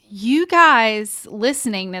You guys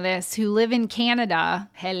listening to this who live in Canada,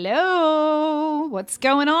 hello, what's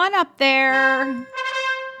going on up there?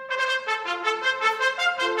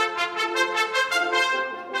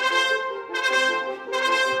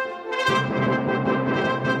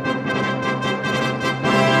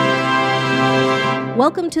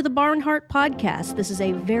 Welcome to the Barnhart Podcast. This is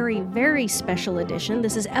a very, very special edition.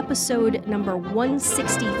 This is episode number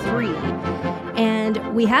 163.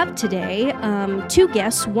 And we have today two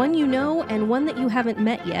guests, one you know and one that you haven't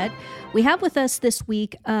met yet. We have with us this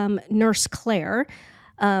week Nurse Claire.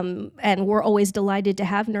 And we're always delighted to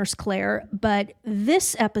have Nurse Claire. But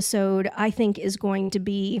this episode, I think, is going to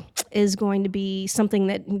be something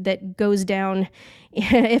that goes down.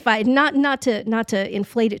 If I not to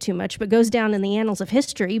inflate it too much, but goes down in the annals of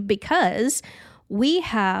history, because we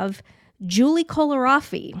have Julie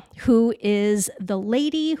Colarafi, who is the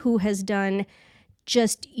lady who has done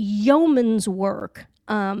just yeoman's work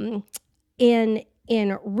in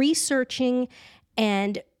researching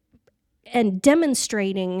and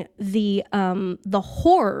demonstrating the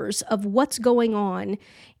horrors of what's going on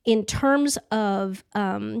in terms of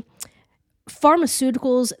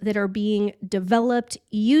pharmaceuticals that are being developed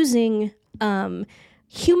using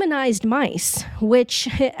humanized mice, which,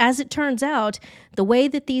 as it turns out, the way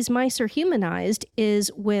that these mice are humanized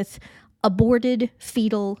is with aborted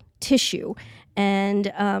fetal tissue.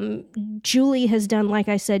 And Julie has done, like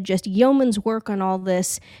I said, just yeoman's work on all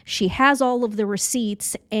this. She has all of the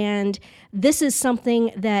receipts, and this is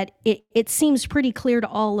something that it seems pretty clear to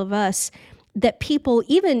all of us that people,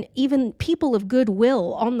 even people of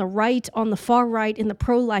goodwill on the right, on the far right, in the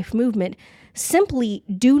pro-life movement, simply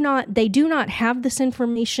do not have this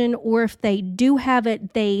information, or if they do have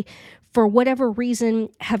it, they, for whatever reason,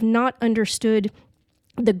 have not understood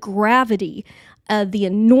the gravity, the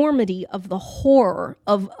enormity of the horror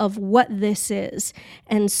of what this is.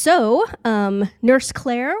 And so, Nurse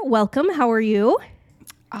Claire, welcome. How are you?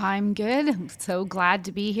 I'm good. I'm so glad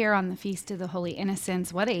to be here on the Feast of the Holy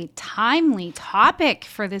Innocents. What a timely topic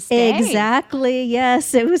for this day. Exactly.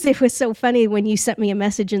 Yes. It was so funny when you sent me a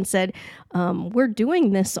message and said, we're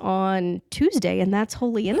doing this on Tuesday, and that's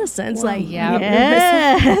Holy Innocents. Wow. Like, yeah.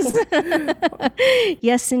 Yes.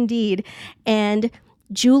 Yes, indeed. And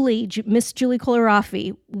Miss Julie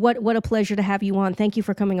Colarafi, what a pleasure to have you on. Thank you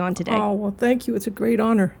for coming on today. Oh, well, thank you. It's a great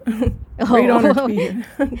honor. Great honor to be here.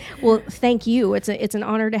 Well, thank you. It's an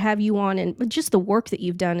honor to have you on, and just the work that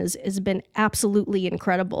you've done has been absolutely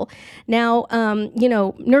incredible. Now,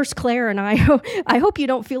 Nurse Claire and I hope you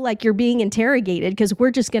don't feel like you're being interrogated, because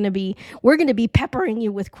we're going to be peppering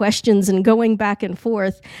you with questions and going back and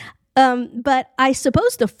forth. But I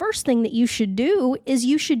suppose the first thing that you should do is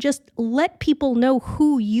you should just let people know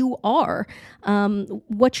who you are,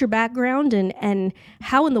 what's your background, and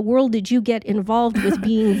how in the world did you get involved with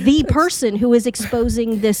being the person who is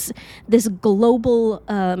exposing this global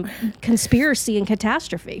conspiracy and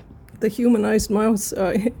catastrophe. The humanized mouse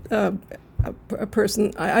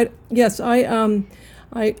person. I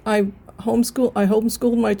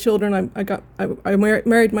homeschooled my children. I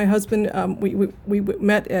married my husband. We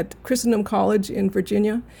met at Christendom College in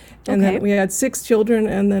Virginia, and Okay. then we had 6 children,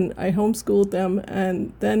 and then I homeschooled them,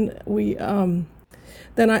 and then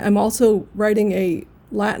I'm also writing a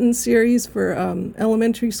Latin series for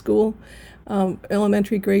elementary school,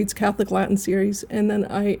 elementary grades, Catholic Latin series, and then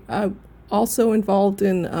I'm also involved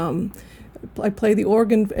in. I play the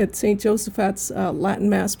organ at St. Joseph's Latin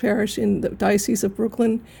Mass Parish in the Diocese of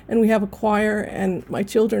Brooklyn, and we have a choir, and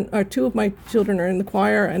two of my children are in the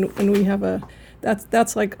choir, and we have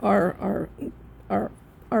that's like our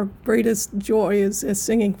greatest joy is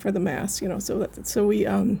singing for the Mass, so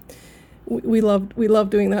we love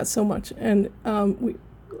doing that so much, and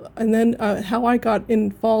then how I got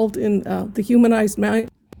involved in the humanized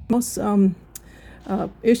mouse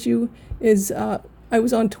issue is. I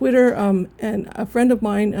was on Twitter, and a friend of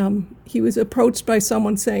mine, he was approached by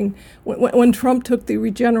someone saying, when Trump took the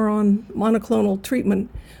Regeneron monoclonal treatment,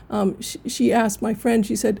 she asked my friend,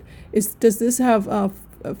 she said, does this have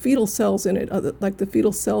fetal cells in it, like the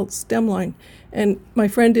fetal cell stem line? And my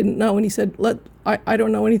friend didn't know, and he said, I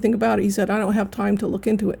don't know anything about it. He said, I don't have time to look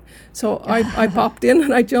into it. So I popped in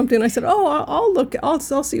and I jumped in. I said, I'll look. I'll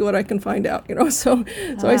see what I can find out. So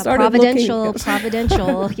I started looking.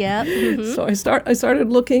 Providential, yeah. Mm-hmm. So I started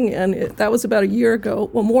looking, and that was about a year ago.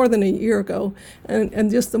 Well, more than a year ago. And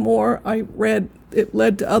just the more I read, it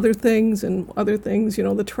led to other things and other things.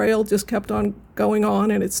 The trail just kept on going on,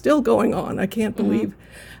 and it's still going on. I can't believe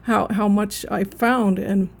how much I found.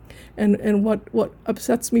 And And what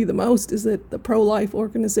upsets me the most is that the pro-life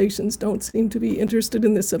organizations don't seem to be interested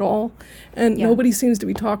in this at all, and nobody seems to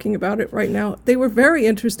be talking about it right now. They were very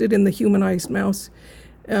interested in the humanized mouse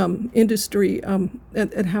industry,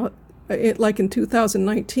 and how, like in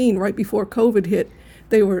 2019, right before COVID hit,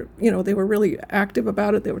 they were really active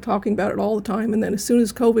about it. They were talking about it all the time, and then as soon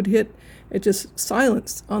as COVID hit, it just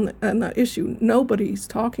silenced on that issue. Nobody's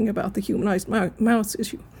talking about the humanized mouse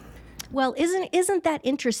issue. Well, isn't that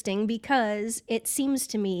interesting? Because it seems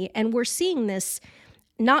to me, and we're seeing this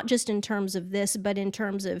not just in terms of this, but in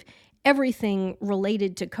terms of everything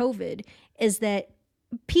related to COVID, is that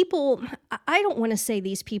people, I don't want to say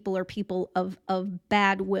these people are people of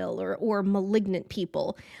bad will or malignant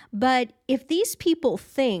people, but if these people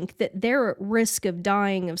think that they're at risk of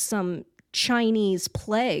dying of some Chinese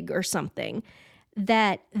plague or something,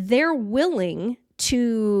 that they're willing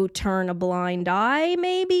to turn a blind eye,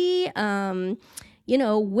 maybe,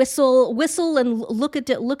 whistle and look at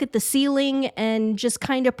the ceiling and just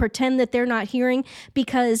kind of pretend that they're not hearing,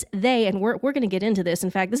 because we're going to get into this.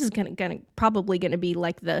 In fact, this is probably going to be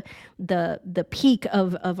like the peak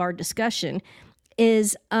of our discussion,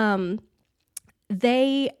 is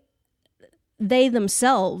they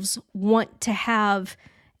themselves want to have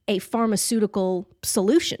a pharmaceutical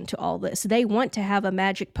solution to all this. They want to have a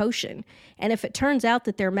magic potion. And if it turns out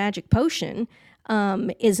that their magic potion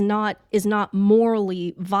is not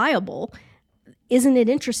morally viable, isn't it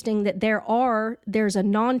interesting that there's a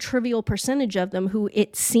non-trivial percentage of them who,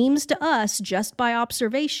 it seems to us, just by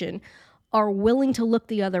observation, are willing to look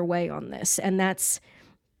the other way on this. And that's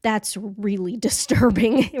really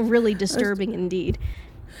disturbing, really disturbing indeed.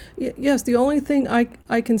 Yes, the only thing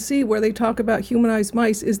I can see where they talk about humanized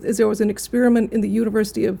mice is there was an experiment in the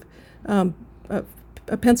University of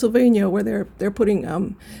Pennsylvania where they're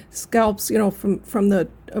putting scalps, from the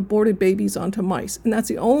aborted babies onto mice, and that's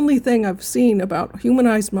the only thing I've seen about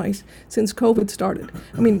humanized mice since COVID started.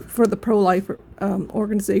 I mean, for the pro-life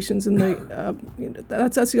organizations, and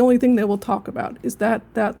that's the only thing they will talk about, is that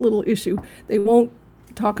little issue. They won't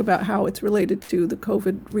talk about how it's related to the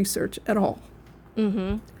COVID research at all.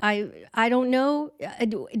 Mm-hmm. I don't know.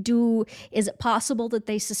 Is it possible that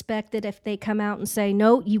they suspect that if they come out and say,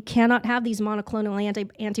 no, you cannot have these monoclonal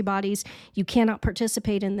antibodies, you cannot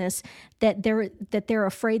participate in this, that they're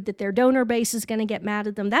afraid that their donor base is going to get mad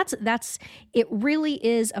at them? It really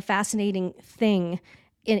is a fascinating thing.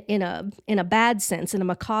 In a bad sense, in a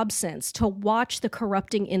macabre sense, to watch the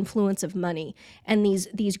corrupting influence of money and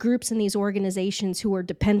these groups and these organizations who are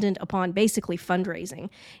dependent upon basically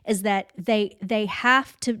fundraising, is that they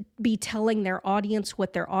have to be telling their audience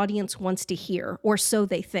what their audience wants to hear, or so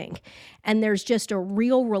they think. And there's just a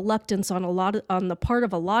real reluctance on the part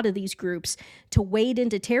of a lot of these groups to wade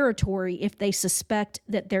into territory if they suspect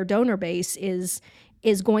that their donor base is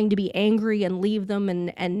going to be angry and leave them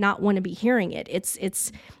and not want to be hearing it.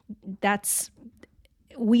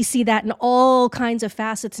 We see that in all kinds of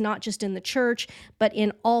facets, not just in the church, but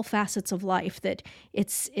in all facets of life, that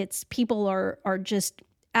it's people are just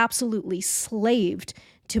absolutely slaved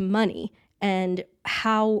to money and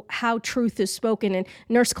how truth is spoken. And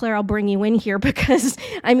Nurse Claire, I'll bring you in here because,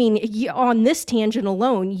 I mean, on this tangent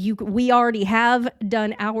alone, we already have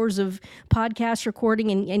done hours of podcast recording,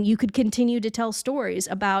 and you could continue to tell stories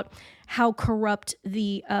about how corrupt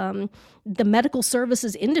the medical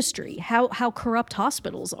services industry, how corrupt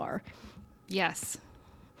hospitals are. Yes.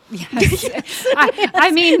 Yes.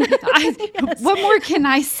 I mean, what more can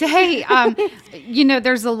I say?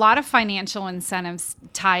 There's a lot of financial incentives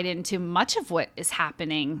tied into much of what is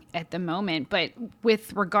happening at the moment. But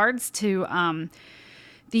with regards to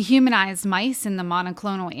the humanized mice and the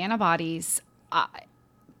monoclonal antibodies,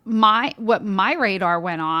 my radar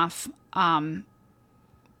went off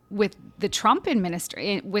with the Trump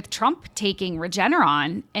administration, with Trump taking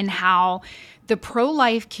Regeneron, and how the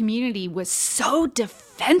pro-life community was so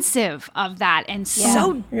defensive of that and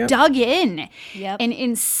so dug in and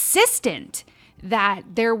insistent that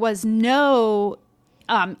there was no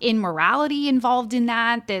immorality involved in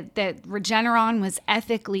that Regeneron was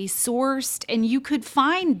ethically sourced. And you could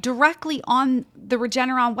find directly on the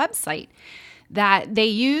Regeneron website that they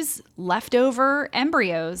use leftover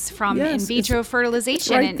embryos from in vitro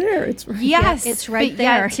fertilization. It's right there. It's right yes, it's right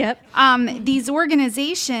there. Yet, these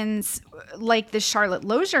organizations like the Charlotte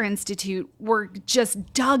Lozier Institute were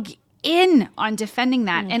just dug in on defending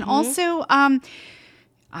that. And also, I'm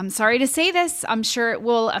sorry to say this, I'm sure it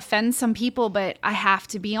will offend some people, but I have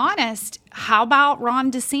to be honest. How about Ron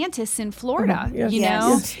DeSantis in Florida? Yes.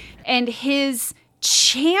 Yes. And his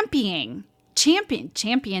championing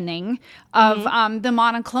championing of the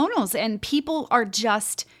monoclonals, and people are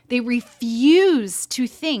just, they refuse to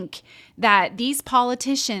think that these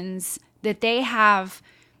politicians that they have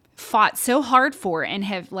fought so hard for and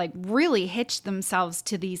have like really hitched themselves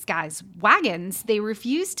to these guys' wagons, they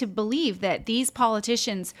refuse to believe that these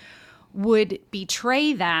politicians would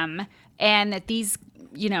betray them, and that these,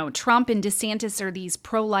 you know, Trump and DeSantis are these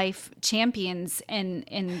pro-life champions, and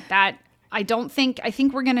that I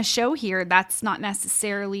think we're going to show here that's not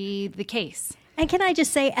necessarily the case. And can I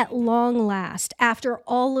just say, at long last, after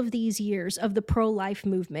all of these years of the pro-life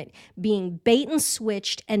movement being bait and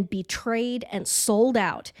switched and betrayed and sold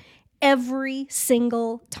out every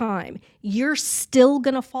single time, you're still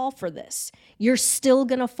going to fall for this. You're still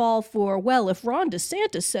going to fall for, well, if Ron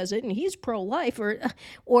DeSantis says it and he's pro-life,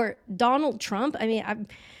 or Donald Trump. I mean,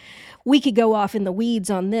 we could go off in the weeds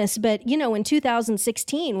on this, but, you know, in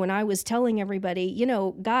 2016, when I was telling everybody, you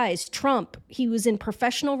know, guys, Trump, he was in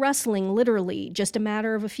professional wrestling, literally just a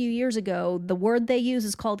matter of a few years ago. The word they use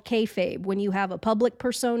is called kayfabe. When you have a public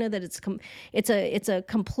persona that it's a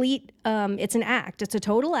complete, it's an act, it's a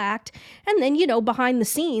total act. And then, you know, behind the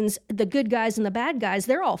scenes, the good guys and the bad guys,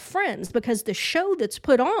 they're all friends, because the show that's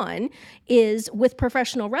put on is, with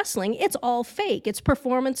professional wrestling, it's all fake. It's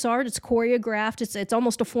performance art, it's choreographed, it's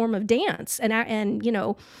almost a form of dance and you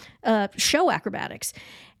know, show acrobatics.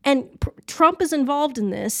 And Trump is involved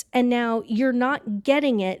in this, and now you're not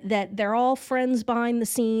getting it, that they're all friends behind the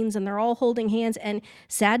scenes and they're all holding hands. And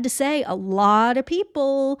sad to say, a lot of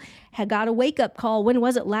people had got a wake-up call. When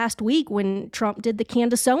was it? Last week, when Trump did the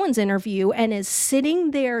Candace Owens interview and is sitting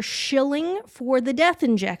there shilling for the death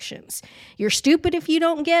injections. You're stupid if you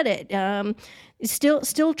don't get it.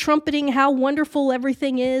 Still trumpeting how wonderful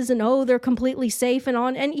everything is, and oh, they're completely safe and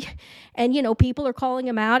on. And you know, people are calling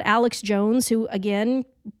him out. Alex Jones, who again,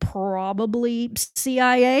 probably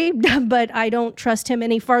CIA, but I don't trust him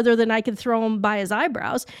any farther than I could throw him by his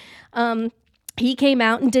eyebrows. He came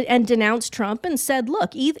out and denounced Trump and said,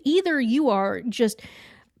 look, either you are just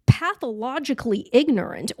pathologically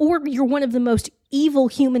ignorant, or you're one of the most evil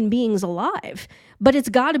human beings alive. But it's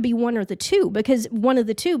got to be one of the two, because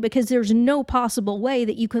there's no possible way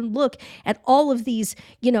that you can look at all of these,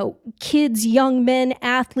 you know, kids, young men,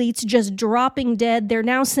 athletes just dropping dead. They're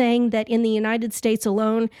now saying that in the United States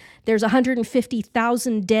alone, there's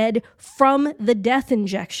 150,000 dead from the death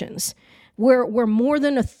injections. We're more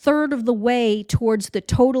than a third of the way towards the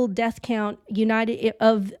total death count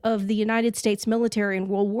of the United States military in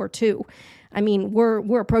World War II. I mean,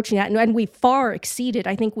 we're approaching that, and we far exceeded.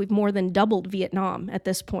 I think we've more than doubled Vietnam at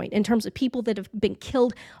this point in terms of people that have been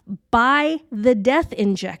killed by the death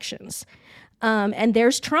injections. And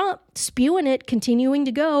there's Trump spewing it, continuing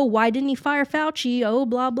to go. Why didn't he fire Fauci? Oh,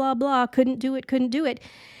 blah, blah, blah. Couldn't do it.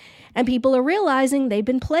 And people are realizing they've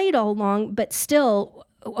been played all along, but still,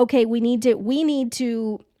 okay, we need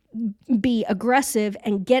to be aggressive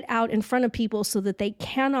and get out in front of people so that they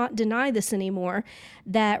cannot deny this anymore,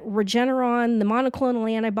 that Regeneron, the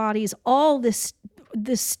monoclonal antibodies, all this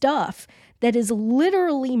stuff that is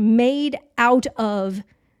literally made out of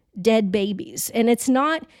dead babies. And it's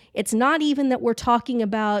not even that we're talking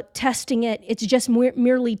about testing it. It's just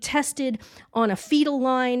merely tested on a fetal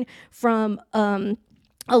line from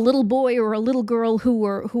a little boy or a little girl who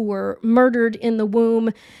were murdered in the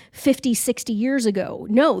womb 50, 60 years ago.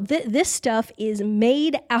 No, this stuff is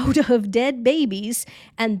made out of dead babies,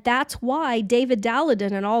 and that's why David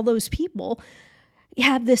Daleiden and all those people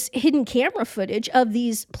have this hidden camera footage of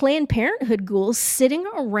these Planned Parenthood ghouls sitting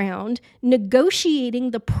around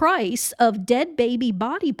negotiating the price of dead baby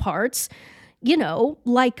body parts, you know,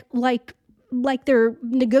 like they're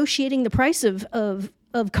negotiating the price of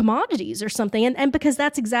commodities or something. And because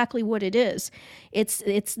that's exactly what it is. It's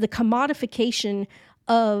the commodification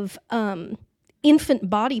of infant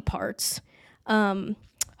body parts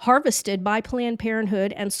harvested by Planned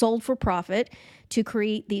Parenthood and sold for profit to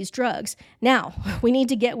create these drugs. Now, we need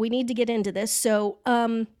to get into this. So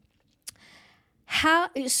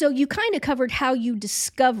so you kind of covered how you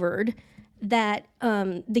discovered that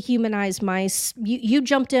the humanized mice, you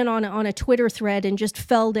jumped in on a Twitter thread and just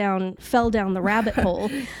fell down the rabbit hole.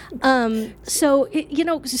 So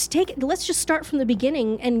let's just start from the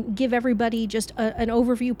beginning and give everybody just an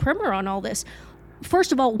overview primer on all this.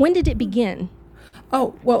 First of all, when did it begin?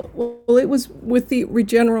 Oh, well, it was with the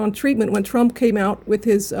Regeneron treatment when Trump came out with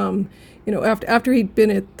his, after he'd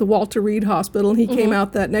been at the Walter Reed Hospital, and he came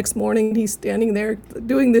out that next morning, he's standing there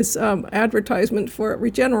doing this advertisement for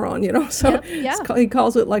Regeneron, so he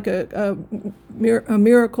calls it like a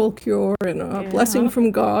miracle cure and a blessing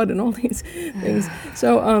from God and all these things.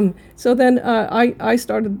 So then I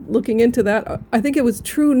started looking into that. I think it was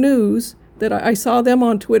True News that I saw them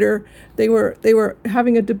on Twitter. They were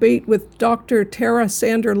having a debate with Dr. Tara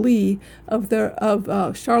Sander Lee of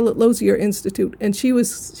Charlotte Lozier Institute, and she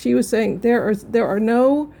was saying there are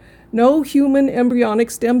no human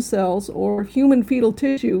embryonic stem cells or human fetal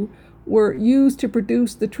tissue were used to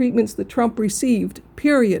produce the treatments that Trump received,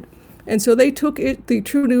 period. And so the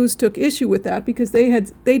True News took issue with that because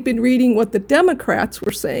they'd been reading what the Democrats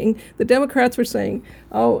were saying. The Democrats were saying,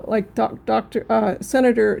 like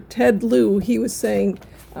Senator Ted Lieu, he was saying,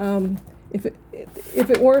 if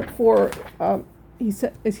it weren't for, he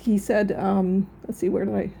said, let's see, where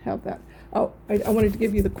did I have that? Oh, I wanted to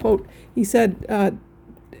give you the quote. He said,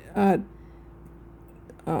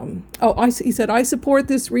 he said, I support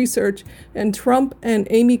this research, and Trump and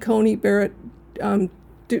Amy Coney Barrett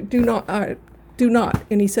do not.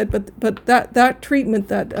 And he said, but that treatment,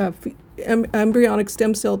 that embryonic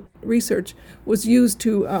stem cell research, was used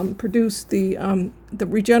to produce the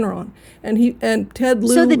Regeneron. And Ted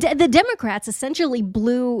Lieu. So the Democrats essentially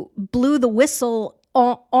blew the whistle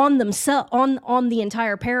on themselves, on the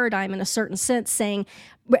entire paradigm in a certain sense, saying,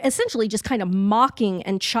 essentially just kind of mocking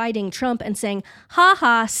and chiding Trump and saying, ha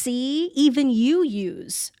ha, see, even you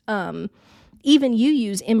use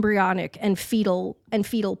embryonic and fetal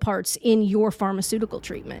parts in your pharmaceutical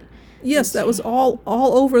treatment. Yes, that was all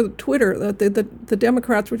over Twitter. That the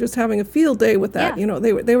Democrats were just having a field day with that. Yeah.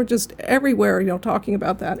 They were just everywhere, talking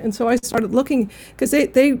about that. And so I started looking, because they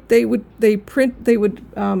would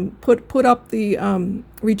put up the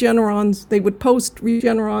Regeneron's. They would post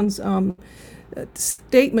Regeneron's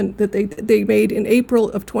statement that they made in April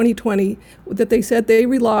of 2020, that they said they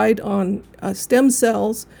relied on stem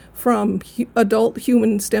cells from adult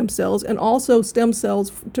human stem cells, and also stem cells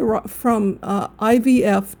from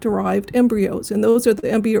IVF-derived embryos. And those are the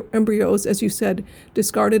embryos, as you said,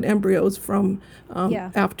 discarded embryos from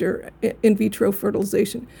after in vitro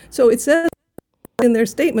fertilization. So it says in their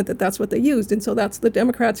statement that that's what they used, and so that's the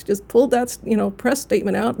Democrats just pulled that press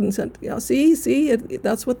statement out and said, see,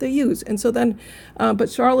 that's what they use. And so then, but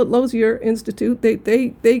Charlotte Lozier Institute,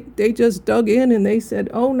 they just dug in and they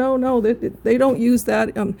said, oh no, they don't use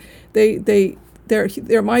that.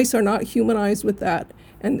 Their mice are not humanized with that.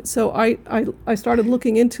 And so I started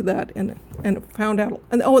looking into that and found out.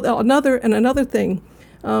 And another thing,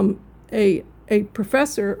 a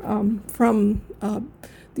professor from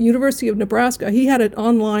the University of Nebraska, he had an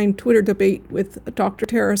online Twitter debate with Dr.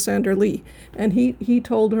 Tara Sander Lee, and he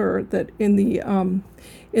told her that in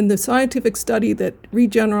the scientific study that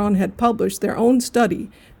Regeneron had published, their own study,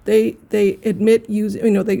 they admit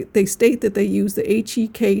they state that they use the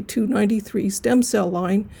HEK293 stem cell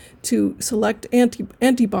line to select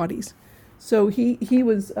antibodies. So he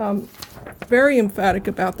was very emphatic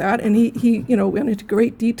about that, and he went into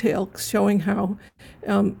great detail showing how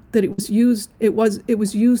that it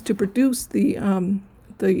was used to produce the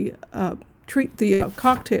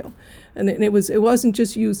cocktail, and it wasn't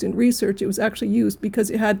just used in research. It was actually used because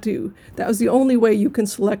that was the only way you can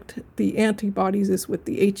select the antibodies is with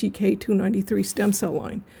the HEK293 stem cell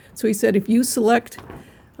line. So he said if you select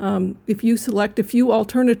a few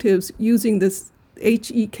alternatives using this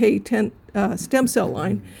HEK10 stem cell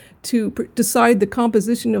line to decide the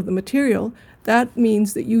composition of the material, that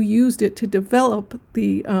means that you used it to develop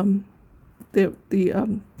the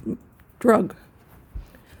drug,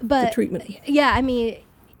 the treatment. Yeah, I mean,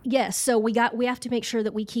 yes. So we have to make sure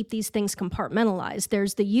that we keep these things compartmentalized.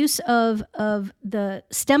 There's the use of the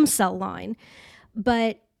stem cell line,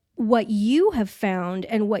 but what you have found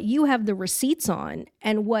and what you have the receipts on,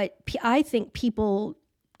 and what I think people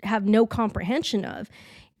have no comprehension of,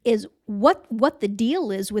 is what the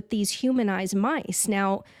deal is with these humanized mice.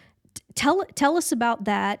 Now, tell us about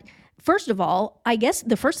that. First of all, I guess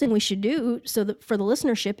the first thing we should do for the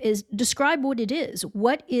listenership is describe what it is.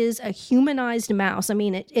 What is a humanized mouse? I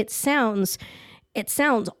mean, it sounds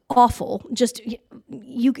awful. Just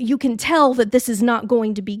you can tell that this is not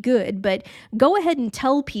going to be good, but go ahead and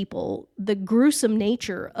tell people the gruesome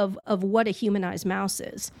nature of what a humanized mouse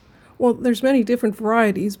is. Well, there's many different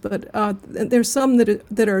varieties, but there's some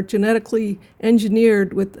that are genetically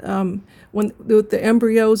engineered with the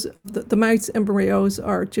embryos. The mice embryos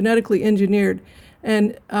are genetically engineered,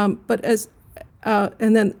 and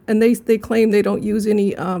they claim they don't use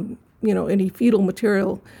any any fetal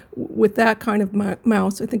material with that kind of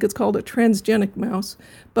mouse. I think it's called a transgenic mouse.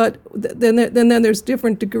 But then there's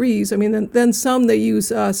different degrees. I mean, then some they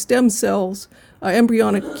use stem cells.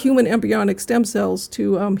 Human embryonic stem cells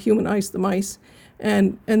to humanize the mice,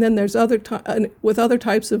 and then there's with other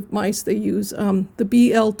types of mice they use the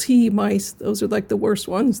BLT mice. Those are like the worst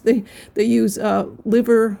ones. They use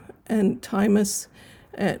liver and thymus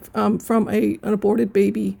from an aborted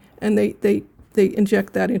baby, and they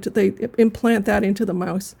inject that they implant that into the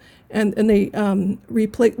mouse, and they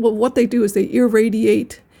replace. Well, what they do is they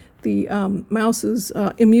irradiate the mouse's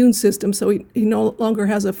immune system, so he no longer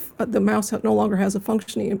has the mouse no longer has a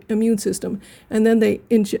functioning immune system, and then they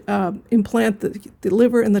implant the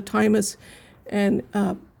liver and the thymus, and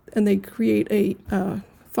they create a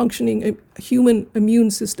functioning human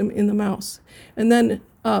immune system in the mouse, and then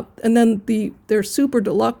their super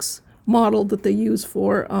deluxe model that they use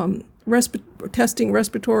for testing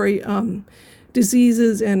respiratory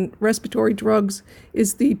diseases and respiratory drugs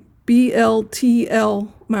is the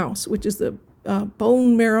BLTL mouse, which is the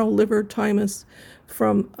bone marrow liver thymus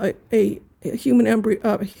from a human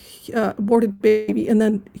embryo, aborted baby, and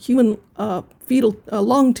then human fetal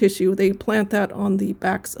lung tissue. They plant that on the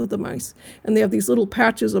backs of the mice, and they have these little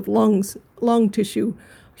patches of lung tissue,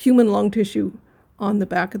 human lung tissue, on the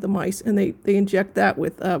back of the mice, and they inject that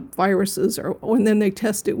with viruses, and then they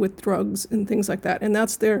test it with drugs and things like that. And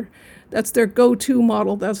that's their go-to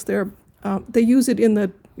model. That's their they use it in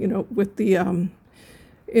the with the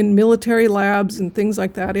in military labs and things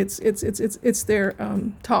like that. It's their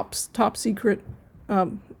top secret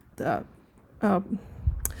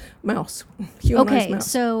mouse, humanized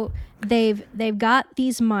mouse. So they've got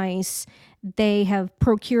these mice. They have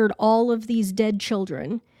procured all of these dead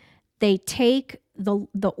children. They take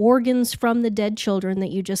the organs from the dead children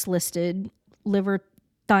that you just listed, liver,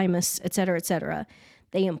 thymus, et cetera, et cetera.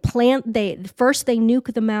 They first they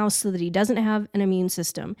nuke the mouse so that he doesn't have an immune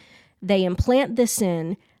system. They implant this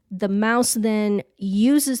in. The mouse then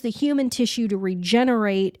uses the human tissue to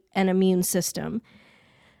regenerate an immune system.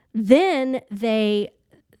 Then they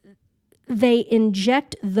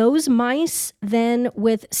inject those mice then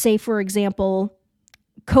with, say, for example,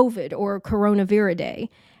 COVID or coronavirus.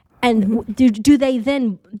 And do they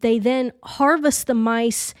then harvest the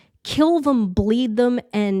mice, kill them, bleed them,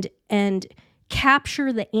 and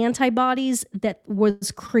capture the antibodies that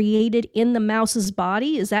was created in the mouse's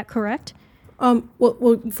body? Is that correct?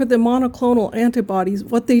 Well, for the monoclonal antibodies,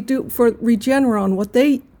 what they do for Regeneron, what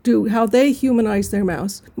they do, how they humanize their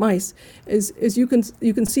mice is you can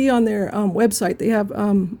see on their website. They have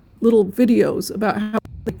little videos about how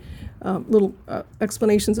little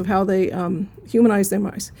explanations of how they humanize their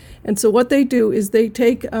mice. And so what they do is they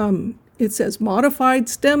take, it says modified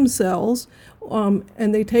stem cells,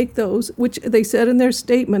 and they take those, which they said in their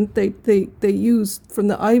statement, they use from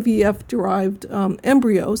the IVF-derived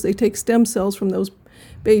embryos. They take stem cells from those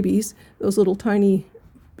babies, those little tiny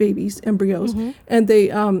babies, embryos, and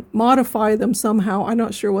they modify them somehow. I'm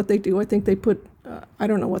not sure what they do. I think they put, I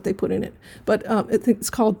don't know what they put in it, but I think it's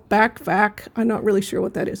called BACVAC. I'm not really sure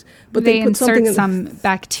what that is. But they put insert some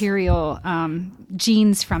bacterial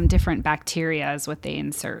genes from different bacteria is what they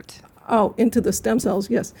insert. Oh, into the stem cells,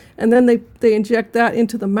 yes. And then they inject that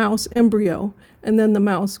into the mouse embryo, and then the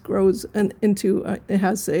mouse grows into, it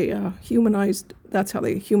has a humanized, that's how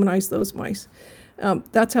they humanize those mice.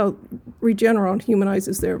 That's how Regeneron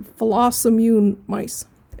humanizes their Velocimune mice.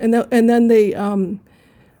 And then they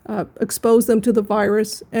expose them to the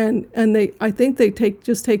virus, and I think they take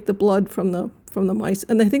the blood from the mice,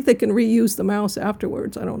 and I think they can reuse the mouse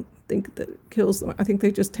afterwards. I don't think that it kills them. I think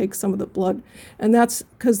they just take some of the blood, and that's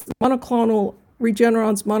because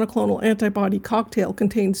Regeneron's monoclonal antibody cocktail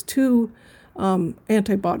contains two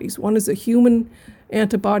antibodies. One is a human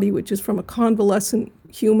antibody, which is from a convalescent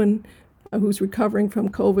human who's recovering from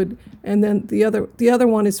COVID, and then the other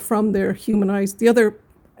one is from their humanized. The other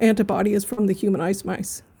antibody is from the humanized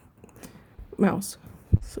mouse.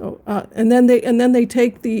 So and then they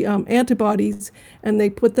take the antibodies and they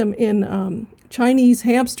put them in Chinese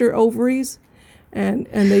hamster ovaries, and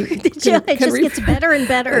they it just gets better and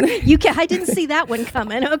better. I didn't see that one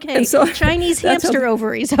coming. Okay, so Chinese hamster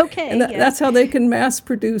ovaries. Okay, and that's how they can mass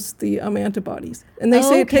produce the antibodies. And they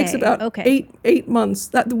say it takes about 8 months.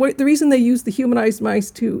 The reason they use the humanized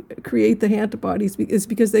mice to create the antibodies is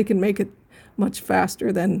because they can make it much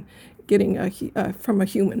faster than getting from a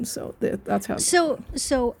human. So that's how.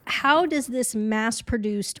 So how does this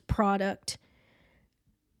mass-produced product?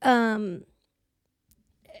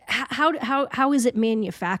 How is it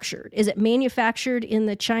manufactured? Is it manufactured in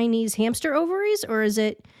the Chinese hamster ovaries, or is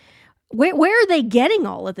it where are they getting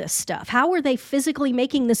all of this stuff? How are they physically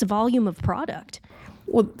making this volume of product?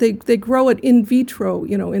 Well, they grow it in vitro,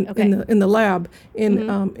 in the lab in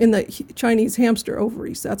the Chinese hamster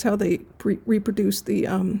ovaries. That's how they reproduce the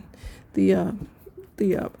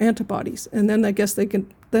antibodies, and then I guess they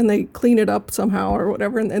clean it up somehow or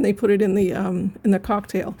whatever, and they put it in the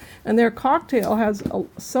cocktail. And their cocktail has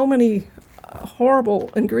so many horrible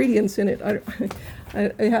ingredients in it.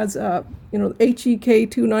 It has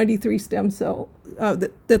HEK293 stem cell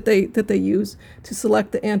that they use to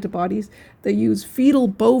select the antibodies. They use fetal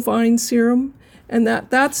bovine serum, and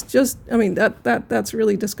that's just, I mean, that's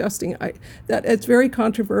really disgusting. That it's very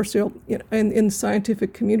controversial in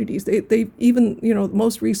scientific communities. They even,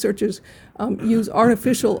 most researchers use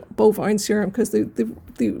artificial bovine serum because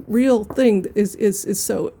the real thing is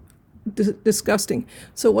so disgusting.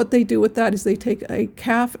 So what they do with that is they take a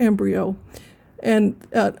calf embryo and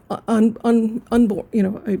unborn,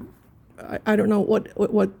 I don't know what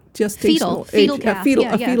gestational fetal age, calf.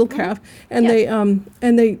 fetal calf, and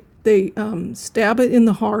they stab it in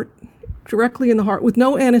the heart, directly in the heart with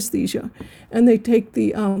no anesthesia, and they take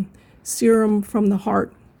the serum from the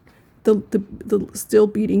heart, the still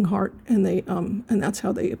beating heart, and and that's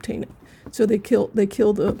how they obtain it. So they kill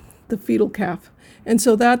the fetal calf. And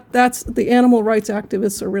so that's the animal rights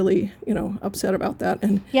activists are really, upset about that.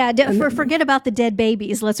 And forget about the dead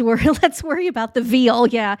babies. Let's worry about the veal.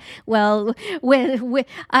 Yeah. Well, coming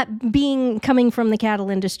from the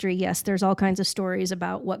cattle industry, yes, there's all kinds of stories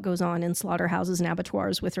about what goes on in slaughterhouses and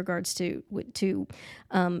abattoirs with regards to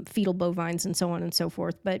fetal bovines and so on and so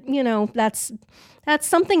forth. But that's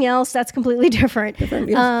something else. That's completely different.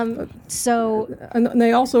 Yes. And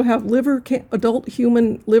they also have adult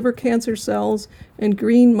human liver cancer cells, and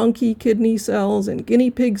green monkey kidney cells, and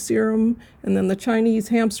guinea pig serum, and then the Chinese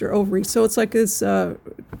hamster ovary. So it's like this,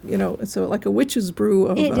 it's like a witch's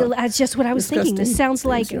brew. That's just what I was thinking. This sounds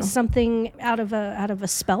like something out of a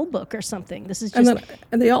spell book or something. This is just,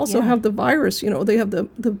 and they also have the virus. They have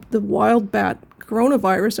the wild bat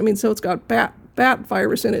coronavirus. I mean, so it's got bat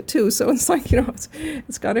virus in it too. So it's like,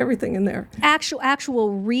 it's got everything in there.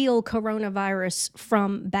 Actual real coronavirus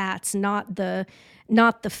from bats, not the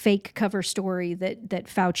fake cover story that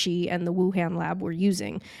Fauci and the Wuhan lab were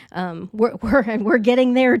using. We're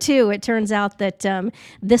getting there too. It turns out that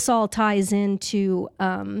this all ties into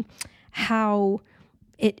how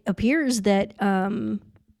it appears that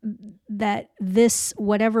that this,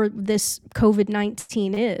 whatever this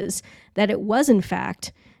COVID-19 is, that it was in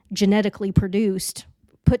fact genetically produced,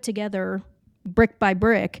 put together brick by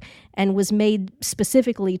brick, and was made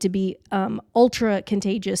specifically to be ultra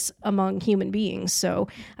contagious among human beings. So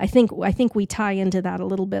I think we tie into that a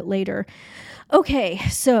little bit later. Okay,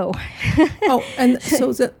 so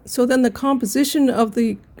so then the composition of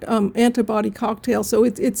the antibody cocktail. So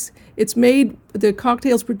it's made, the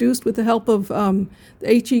cocktail's produced with the help of the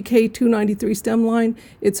HEK293 stem line.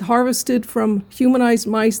 It's harvested from humanized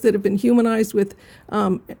mice that have been humanized with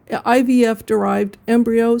IVF-derived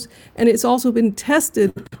embryos, and it's also been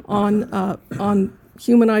tested on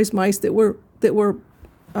humanized mice that were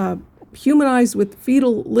humanized with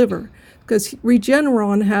fetal liver, because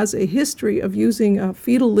Regeneron has a history of using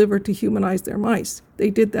fetal liver to humanize their mice. They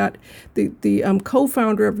did that. The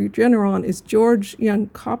co-founder of Regeneron is George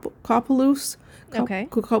Yancopoulos. Okay.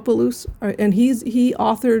 Yancopoulos, and he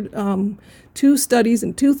authored 2 studies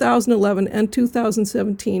in 2011 and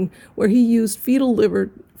 2017 where he used fetal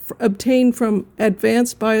liver obtained from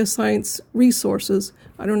Advanced Bioscience Resources.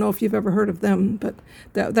 I don't know if you've ever heard of them, but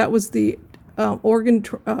that was the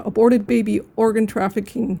aborted baby organ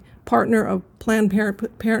trafficking partner of Planned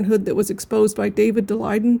Parenthood that was exposed by David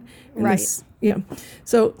Daleiden. Right.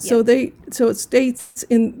 So it states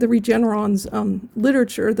in the Regeneron's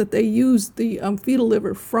literature that they use the fetal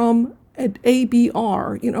liver from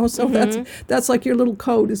ABR, so that's like your little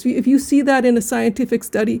code. If you see that in a scientific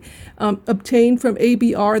study obtained from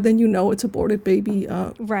ABR, then it's aborted baby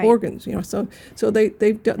organs. So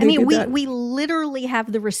they've done. We literally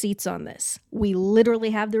have the receipts on this. We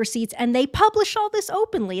literally have the receipts, and they publish all this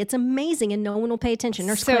openly. It's amazing, and no one will pay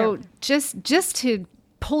attention. So just to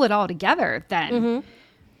pull it all together, then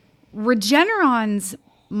Regeneron's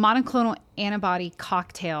monoclonal antibody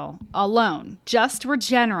cocktail alone, just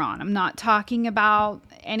Regeneron, I'm not talking about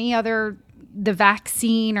the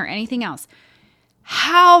vaccine or anything else.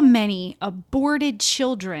 How many aborted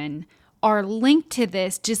children are linked to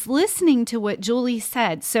this, just listening to what Julie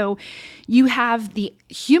said? So you have the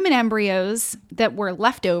human embryos that were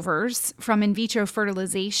leftovers from in vitro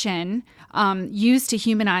fertilization used to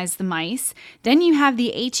humanize the mice. Then you have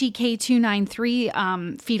the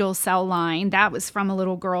HEK293 fetal cell line. That was from a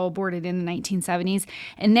little girl aborted in the 1970s.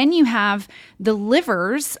 And then you have the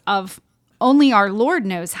livers of only our Lord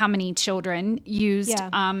knows how many children used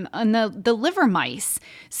on the liver mice.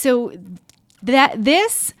 So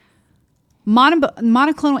this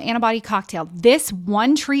monoclonal antibody cocktail, this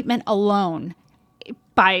one treatment alone,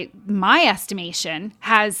 by my estimation,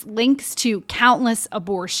 has links to countless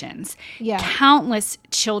abortions, countless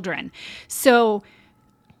children. So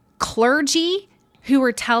clergy who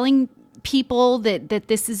are telling people that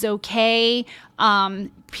this is okay.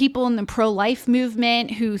 People in the pro-life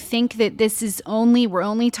movement who think that this is we're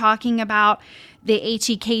only talking about the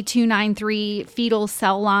HEK293 fetal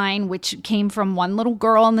cell line, which came from one little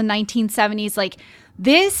girl in the 1970s. Like,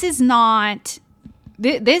 this is not,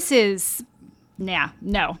 this is,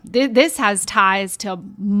 no. This has ties to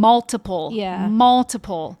multiple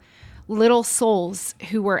little souls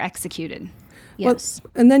who were executed. Yes.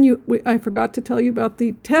 Well, and then I forgot to tell you about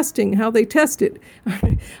the testing, how they test it.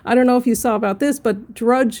 I don't know if you saw about this, but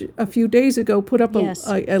Drudge a few days ago put up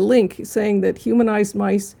a link saying that humanized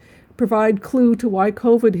mice provide clue to why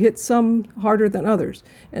COVID hit some harder than others.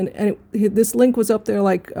 And this link was up there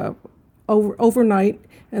like overnight,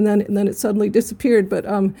 and then it suddenly disappeared. But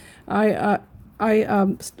I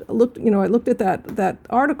looked at that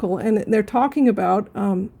article, and they're talking about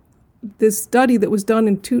this study that was done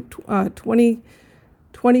in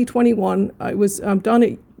 2021. It was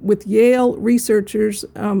done with Yale researchers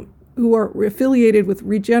who are affiliated with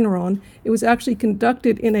Regeneron. It was actually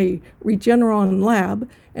conducted in a Regeneron lab,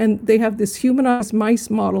 and they have this humanized mice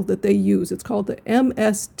model that they use. It's called the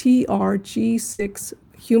MSTR-G6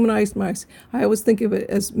 humanized mice. I always think of it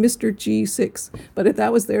as Mr. G6, but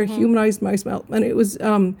that was their humanized mice model, and it was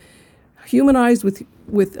humanized with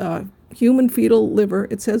human fetal liver.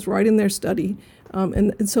 It says right in their study,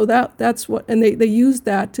 and so that's what, and they use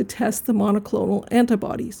that to test the monoclonal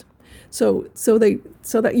antibodies. So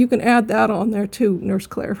that you can add that on there too, Nurse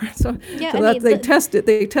Claire. They test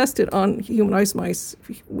it on humanized mice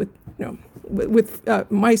with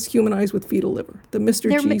mice humanized with fetal liver. The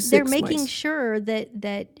Mr. G6 they're making mice. sure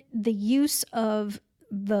that the use of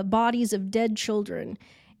the bodies of dead children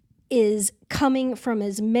is coming from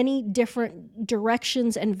as many different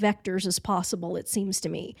directions and vectors as possible. It seems to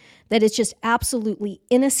me that it's just absolutely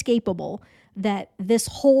inescapable that this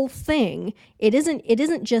whole thing, it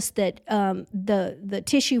isn't just that the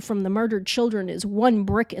tissue from the murdered children is one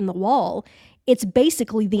brick in the wall. It's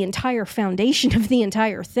basically the entire foundation of the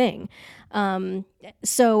entire thing.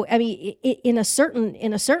 So I mean, in a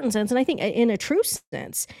certain sense, and I think in a true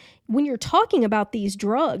sense, when you're talking about these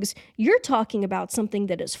drugs, you're talking about something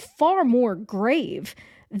that is far more grave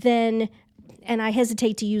than, and I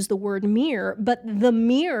hesitate to use the word mere, but the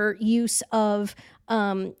mere use of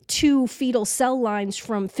two fetal cell lines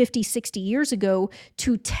from 50, 60 years ago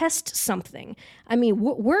to test something. I mean,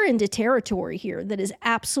 we're into territory here that is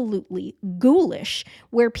absolutely ghoulish,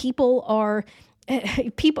 where people are,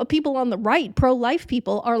 people on the right, pro-life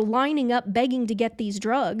people, are lining up begging to get these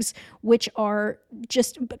drugs, which are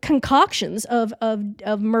just concoctions of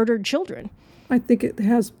murdered children. I think it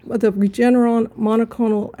has the Regeneron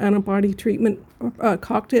monoclonal antibody treatment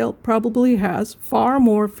cocktail probably has far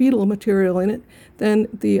more fetal material in it than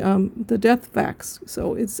the death vax.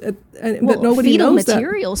 So it's but nobody fetal knows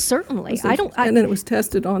material certainly. And then it was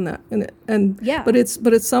tested on that, yeah. But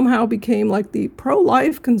it somehow became like the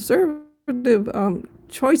pro-life conservative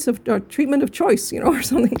choice of treatment of choice, or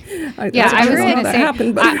something. I was going to say,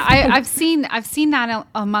 happened, but I've seen that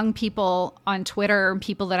among people on Twitter,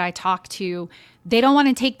 people that I talk to. They don't want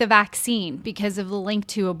to take the vaccine because of the link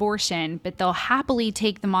to abortion, but they'll happily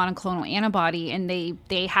take the monoclonal antibody, and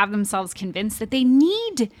they have themselves convinced that they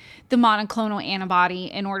need the monoclonal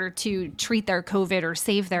antibody in order to treat their COVID or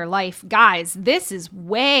save their life. Guys, this is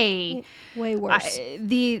way worse.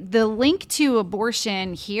 The link to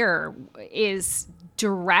abortion here is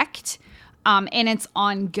direct, and it's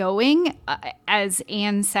ongoing. As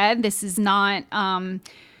Anne said, this is not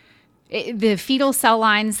the fetal cell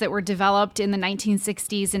lines that were developed in the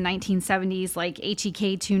 1960s and 1970s, like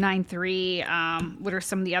HEK293. What are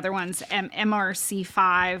some of the other ones?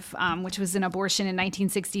 MRC5, which was an abortion in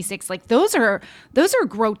 1966. Like those are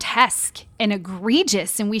grotesque and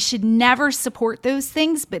egregious, and we should never support those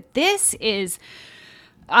things. But this is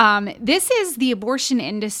the abortion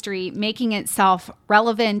industry making itself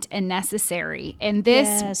relevant and necessary. And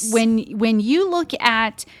this, when you look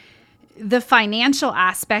at the financial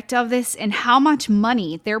aspect of this and how much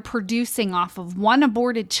money they're producing off of one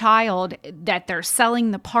aborted child that they're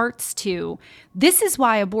selling the parts to, this is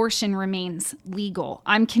why abortion remains legal.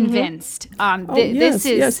 I'm convinced.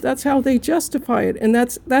 Yes, that's how they justify it. And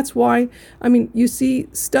that's why, I mean, you see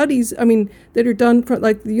studies, that are done for,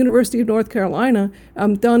 like, the University of North Carolina,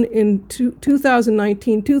 done in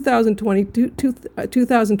 2019, 2020,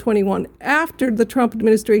 2021, after the Trump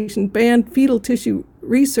administration banned fetal tissue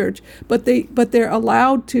research, but they're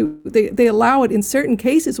allowed to, they allow it in certain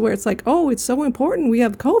cases where it's like, oh, it's so important, we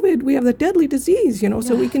have COVID, we have the deadly disease,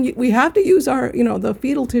 so we have to use our, the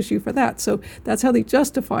fetal tissue for that. So that's how they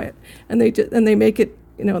justify it, and they make it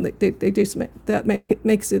they just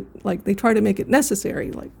makes it like they try to make it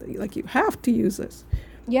necessary, like you have to use this.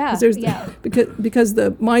 Yeah, because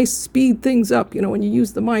the mice speed things up. When you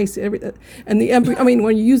use the mice, and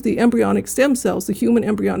when you use the embryonic stem cells, the human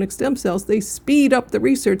embryonic stem cells, they speed up the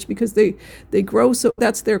research because they grow so.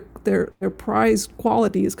 That's their prize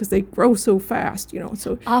quality is because they grow so fast.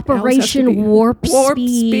 So Operation Warp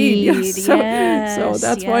Speed. Yes. So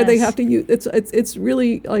that's why they have to use it's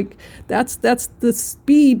really like that's the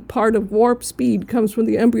speed part of warp speed comes from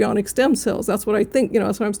the embryonic stem cells. That's what I think.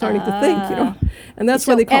 That's what I'm starting to think. And that's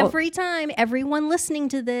why they call every time, everyone listening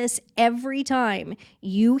to this, every time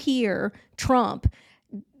you hear Trump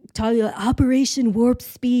tell you Operation Warp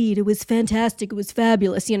Speed, it was fantastic, it was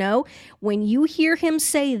fabulous, when you hear him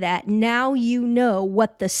say that, now you know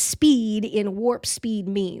what the speed in Warp Speed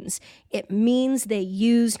means. It means they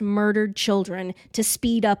used murdered children to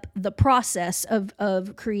speed up the process of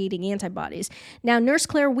creating antibodies. Now, Nurse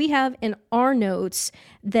Claire, we have in our notes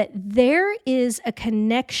that there is a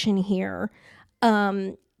connection here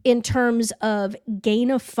in terms of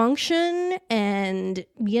gain of function and,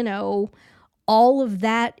 all of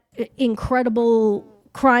that incredible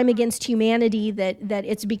crime against humanity that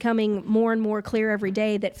it's becoming more and more clear every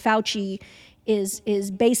day that Fauci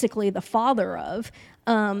is basically the father of.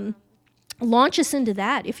 Launch us into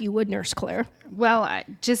that, if you would, Nurse Claire. Well,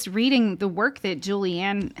 just reading the work that Julie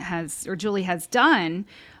has done,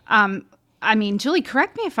 Julie,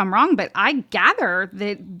 correct me if I'm wrong, but I gather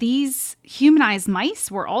that these humanized mice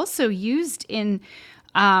were also used in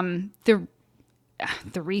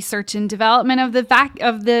the research and development of the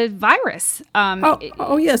virus.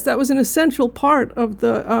 Yes, that was an essential part of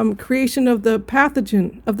the creation of the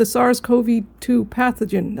pathogen, of the SARS-CoV-2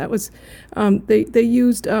 pathogen. That was they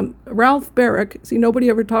used Ralph Baric. See, nobody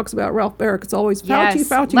ever talks about Ralph Baric. It's always Fauci,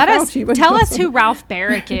 Fauci. Tell us who Ralph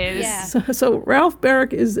Baric is. Yeah. So Ralph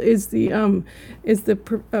Baric is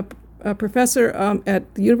the professor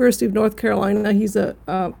at the University of North Carolina. He's of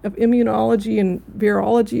immunology and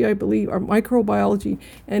virology, I believe, or microbiology,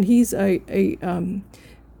 and he's and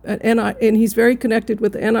he's very connected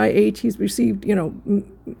with the NIH. He's received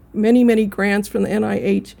many grants from the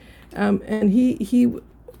NIH, and he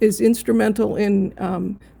is instrumental in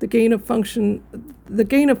the gain of function. The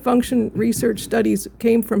gain of function research studies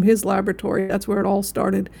came from his laboratory. That's where it all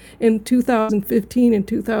started in 2015 and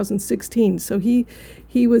 2016. So he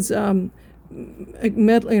was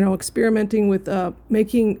experimenting with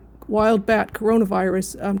making wild bat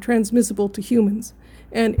coronavirus transmissible to humans.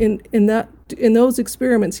 And in those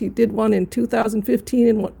experiments, he did one in 2015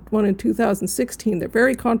 and one in 2016. They're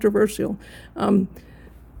very controversial.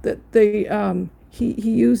 That they he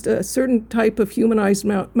used a certain type of humanized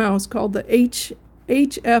mouse called the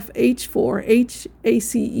HFH4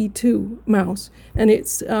 HACE2 mouse, and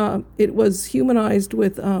it was humanized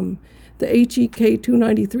with the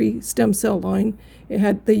HEK293 stem cell line.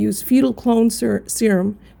 They used fetal clone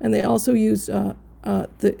serum, and they also used the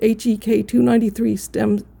HEK293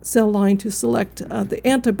 stem cell line to select the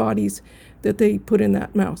antibodies that they put in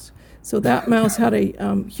that mouse. So that mouse had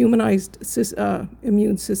a humanized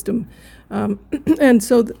immune system. And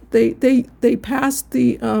so they passed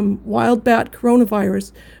the wild bat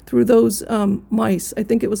coronavirus through those mice. I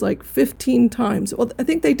think it was like 15 times. Well, I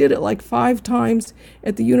think they did it like 5 times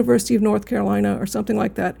at the University of North Carolina or something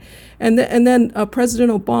like that. And then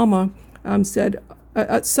President Obama said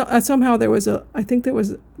somehow there was a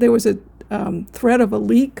threat of a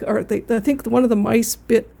leak, or I think one of the mice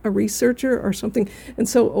bit a researcher or something. And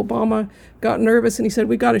so Obama got nervous and he said,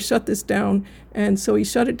 "We got to shut this down." And so he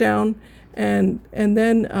shut it down. And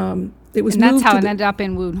then it was moved. And that's how it ended up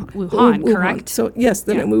in Wuhan, correct? So yes,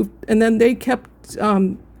 then it moved, and then they kept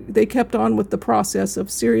on with the process of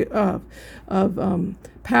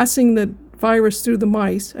passing the virus through the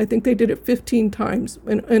mice. I think they did it 15 times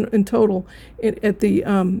in total at the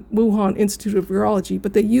Wuhan Institute of Virology.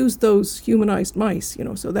 But they used those humanized mice,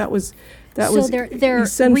 so that was. So they're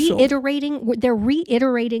essential. reiterating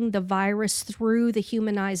the virus through the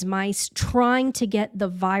humanized mice, trying to get the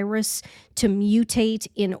virus to mutate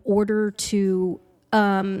in order to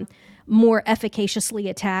more efficaciously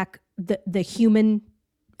attack the human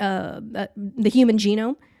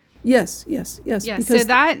genome. Yes. Yeah, so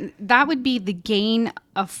that would be the gain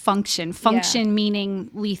of function. Function meaning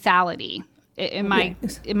lethality. Am I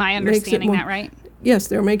understanding that right? Yes,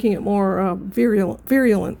 they're making it more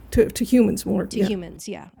virulent to humans more. To humans,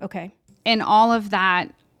 yeah. Okay. And all of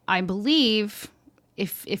that, I believe,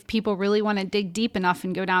 if people really want to dig deep enough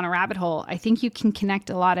and go down a rabbit hole, I think you can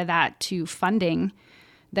connect a lot of that to funding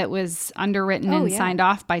that was underwritten and signed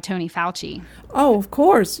off by Tony Fauci. Oh, of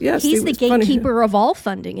course. Yes. He's the gatekeeper of all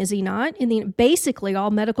funding, is he not? Basically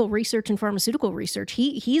all medical research and pharmaceutical research.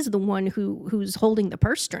 He's the one who's holding the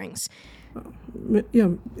purse strings.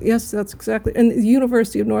 Yeah, yes, that's exactly. And the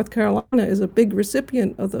University of North Carolina is a big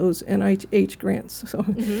recipient of those NIH grants. So,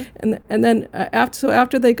 and then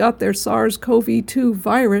after they got their SARS-CoV-2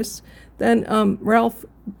 virus, then Ralph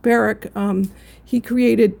Baric, he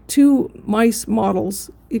created 2 mice models.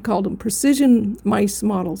 He called them precision mice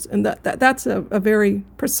models, and that's a very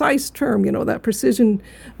precise term. That precision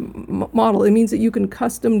model. It means that you can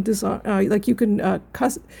custom design, like you can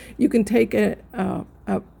take a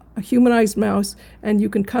humanized mouse and you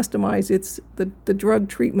can customize the drug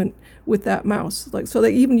treatment with that mouse. So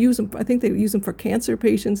they even use them. I think they use them for cancer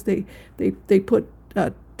patients. They put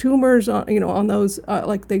tumors on those.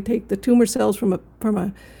 Like they take the tumor cells from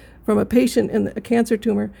a patient and a cancer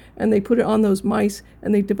tumor, and they put it on those mice,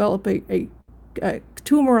 and they develop a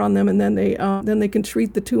tumor on them, and then they can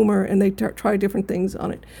treat the tumor, and they try different things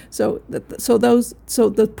on it. So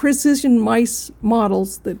the precision mice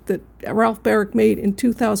models that Ralph Baric made in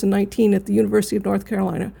 2019 at the University of North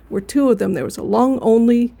Carolina were 2 of them. There was a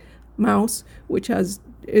lung-only mouse, which is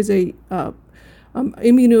a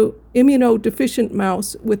immunodeficient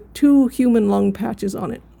mouse with 2 human lung patches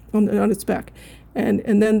on it on its back.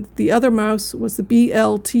 And then the other mouse was the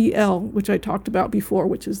BLTL, which I talked about before,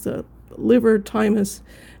 which is the liver, thymus,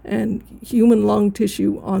 and human lung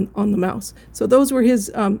tissue on the mouse. So those were his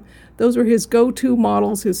go-to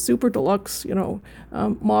models, his super deluxe,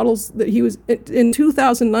 models that he was in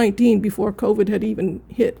 2019 before COVID had even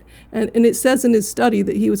hit. And it says in his study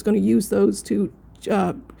that he was going to use those to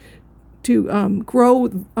grow.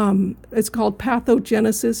 It's called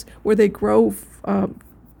pathogenesis, where they grow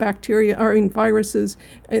bacteria or in viruses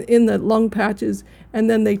in the lung patches, and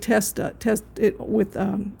then they test it with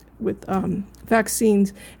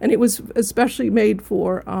vaccines. And it was especially made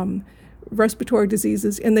for respiratory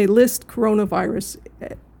diseases, and they list coronavirus,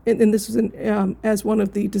 and this is as one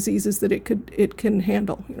of the diseases that it can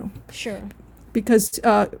handle. Sure. Because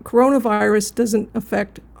coronavirus doesn't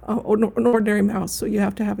affect an ordinary mouse, so you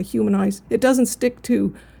have to have a humanized. It doesn't stick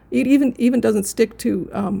to. It even doesn't stick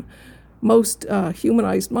to most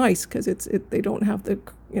humanized mice, because they don't have the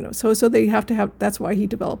so they have to have. That's why he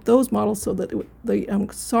developed those models, so that the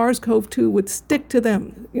SARS-CoV-2 would stick to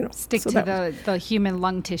them. Stick to the human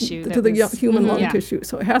lung tissue. To the human lung tissue.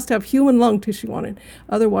 So it has to have human lung tissue on it.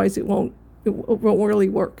 Otherwise, it won't really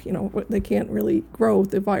work. They can't really grow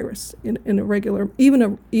the virus in a regular, even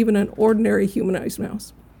an ordinary humanized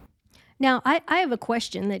mouse. Now, I have a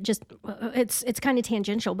question that just, it's kind of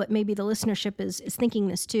tangential, but maybe the listenership is thinking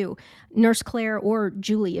this too. Nurse Claire or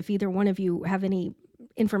Julie, if either one of you have any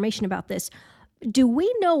information about this, do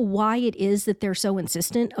we know why it is that they're so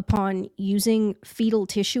insistent upon using fetal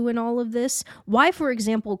tissue in all of this? Why, for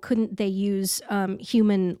example, couldn't they use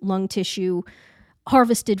human lung tissue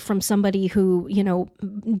harvested from somebody who,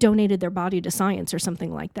 donated their body to science or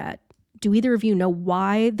something like that? Do either of you know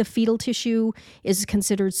why the fetal tissue is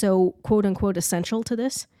considered so, quote unquote, essential to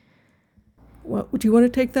this? Well, do you want to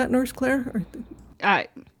take that, Nurse Claire?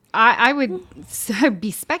 I would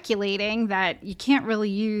be speculating that you can't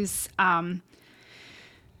really use,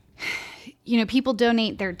 people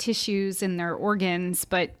donate their tissues and their organs,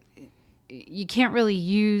 but you can't really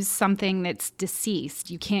use something that's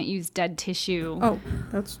deceased. You can't use dead tissue. Oh,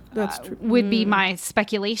 that's true. Would be my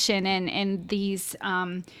speculation. And these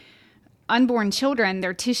unborn children,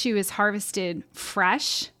 their tissue is harvested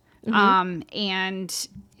fresh. And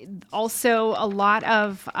also a lot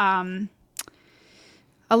of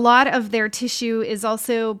their tissue is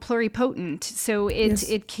also pluripotent. So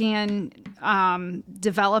it can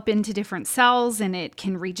develop into different cells, and it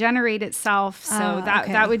can regenerate itself. So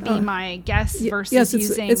that would be my guess versus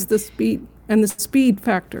using. It's the speed and the speed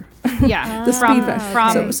factor. Yeah, the speed factor.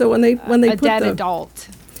 From so when they a put dead adult.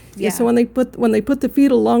 Yeah. So when they put the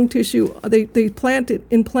fetal lung tissue, they implant it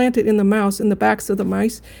in the mouse, in the backs of the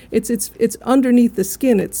mice. It's underneath the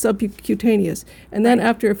skin. It's subcutaneous, and then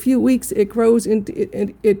after a few weeks, it grows into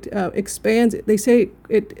it expands. They say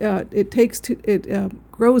it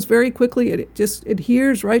grows very quickly. It just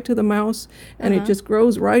adheres right to the mouse, and it just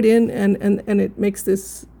grows right in, and it makes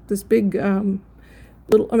this big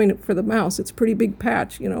little. I mean, for the mouse, it's a pretty big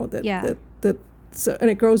patch. So, and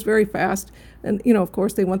it grows very fast. And, of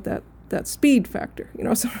course, they want that that speed factor,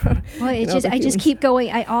 So, well, I just keep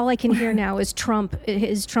going. All I can hear now is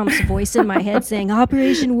Trump's voice in my head saying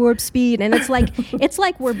Operation Warp Speed, and it's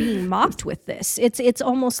like we're being mocked with this. It's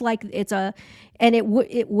almost like and it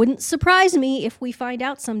wouldn't surprise me if we find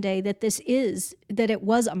out someday that it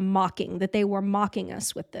was a mocking, that they were mocking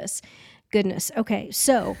us with this. Goodness. Okay,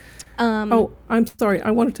 so. I'm sorry.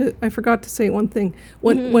 I forgot to say one thing.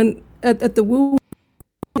 When at the Wu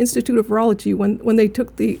Institute of Virology, when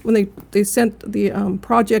they sent the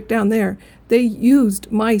project down there, they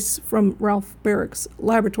used mice from Ralph Barick's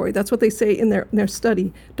laboratory. That's what they say in their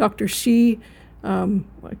study. Dr. Shi, I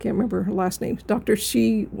can't remember her last name. Dr.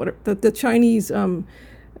 Shi, the Chinese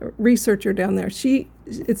researcher down there.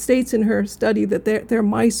 It states in her study that their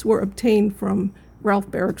mice were obtained from Ralph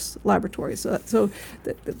Barick's laboratory. So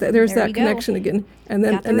there's that connection again. And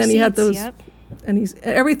then he had those, and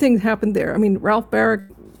everything happened there. I mean, Ralph Barick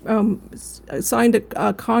signed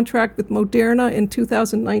a contract with Moderna in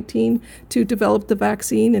 2019 to develop the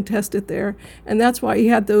vaccine and test it there, and that's why he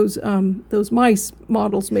had those mice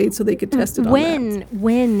models made so they could test it on that.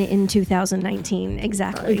 When in 2019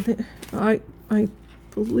 exactly? I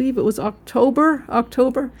believe it was October.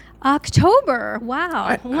 Wow.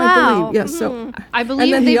 I believe, yes. So I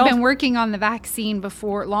believe they've been working on the vaccine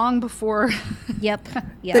long before. Yep.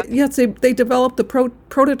 Yes, they developed the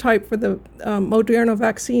prototype for the Moderna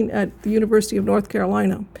vaccine at the University of North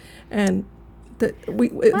Carolina, and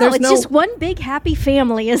it's just one big happy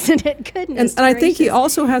family, isn't it? Goodness. And I think he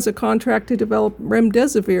also has a contract to develop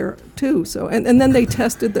remdesivir too. So and then they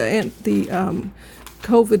tested the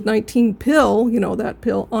COVID-19 pill, that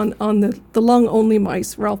pill on the lung-only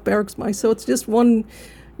mice, Ralph Barick's mice. So it's just one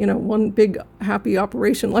big happy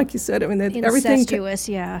operation, like you said. I mean, incestuous,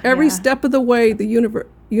 every step of the way, the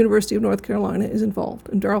University of North Carolina is involved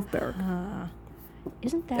in Ralph Barick.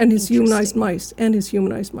 Isn't that and his humanized mice, and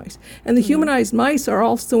the humanized mice are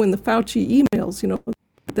also in the Fauci emails,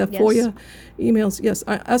 the FOIA emails. Yes,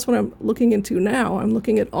 that's what I'm looking into now. I'm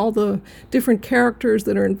looking at all the different characters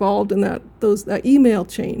that are involved in that email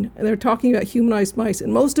chain, and they're talking about humanized mice,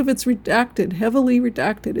 and most of it's redacted, heavily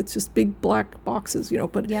redacted. It's just big black boxes,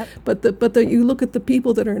 But you look at the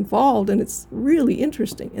people that are involved, and it's really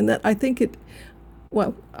interesting. And that I think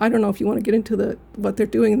well, I don't know if you want to get into what they're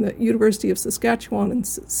doing in the University of Saskatchewan and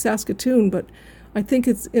Saskatoon, but I think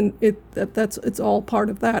it's all part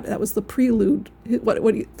of that. That was the prelude.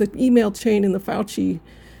 The email chain in the Fauci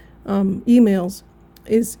emails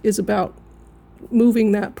is about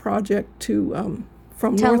moving that project to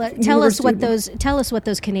from tell us what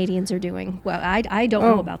those Canadians are doing. Well, I don't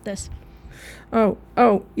know about this.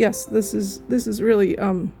 Oh yes, this is really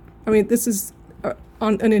this is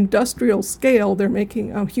on an industrial scale. They're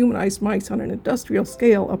making humanized mice on an industrial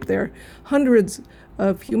scale up there. Hundreds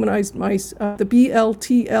of humanized mice, the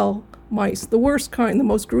BLTL mice, the worst kind, the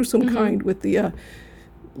most gruesome kind, with the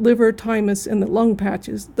liver, thymus, and the lung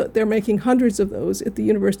patches. They're making hundreds of those at the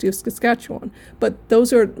University of Saskatchewan. But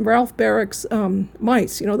those are Ralph Barick's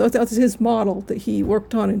mice. That's his model that he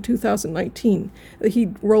worked on in 2019, that he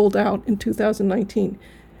rolled out in 2019.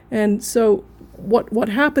 And so what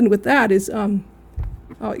happened with that is,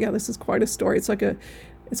 this is quite a story. It's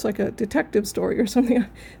like a detective story or something.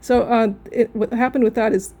 So what happened with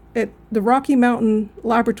that is at the Rocky Mountain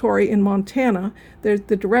Laboratory in Montana, the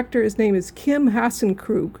director, his name is Kim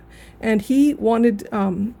Hassenkrug, and he wanted,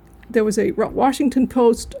 there was a Washington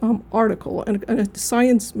Post article and a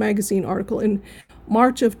Science magazine article in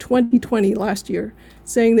March of 2020, last year,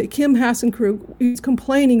 saying that Kim Hassenkrug, he's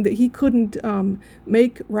complaining that he couldn't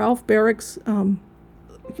make Ralph Barick's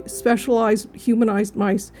specialized humanized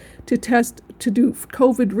mice to do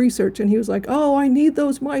COVID research. And he was like, I need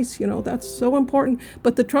those mice, that's so important.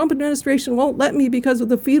 But the Trump administration won't let me because of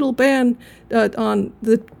the fetal ban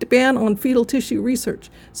on fetal tissue research.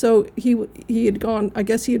 So he had gone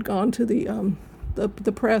to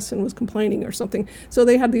the press and was complaining or something. So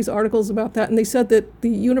they had these articles about that, and they said that the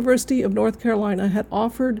University of North Carolina had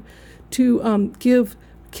offered to give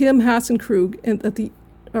Kim Hassenkrug at the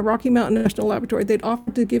Rocky Mountain National Laboratory, they'd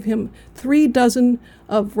offered to give him 3 dozen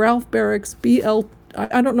of Ralph Barick's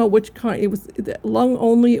I don't know which kind, it was the lung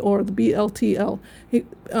only or the BLTL,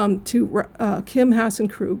 to Kim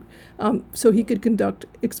Hassenkrug, so he could conduct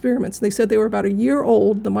experiments. They said they were about a year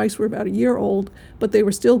old, the mice were about a year old, but they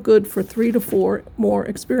were still good for 3 to 4 more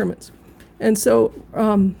experiments. And so,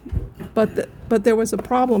 but there was a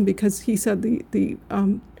problem, because he said the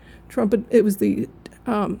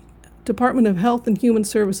Department of Health and Human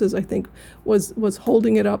Services, I think, was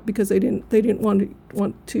holding it up because they didn't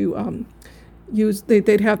want to use,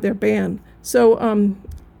 they'd have their ban. So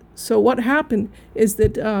what happened is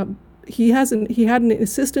that he had an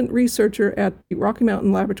assistant researcher at the Rocky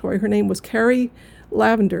Mountain Laboratory. Her name was Carrie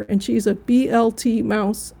Lavender, and she's a BLT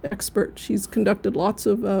mouse expert. She's conducted lots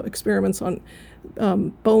of experiments on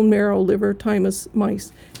bone marrow, liver, thymus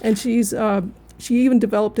mice, and she even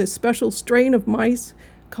developed a special strain of mice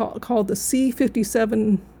called the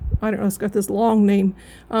C57. I don't know, it's got this long name,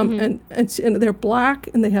 and they're black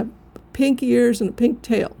and they have pink ears and a pink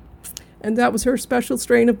tail, and that was her special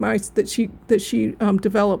strain of mice that she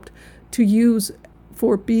developed to use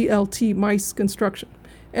for BLT mice construction.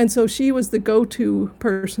 And so she was the go-to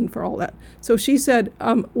person for all that. So she said,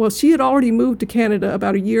 she had already moved to Canada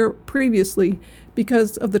about a year previously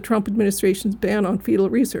because of the Trump administration's ban on fetal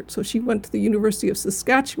research. So she went to the University of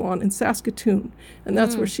Saskatchewan in Saskatoon, and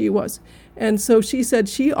that's where she was. And so she said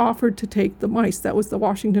she offered to take the mice. That was the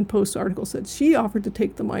Washington Post article said. She offered to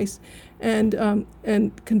take the mice and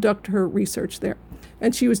conduct her research there.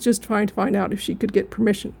 And she was just trying to find out if she could get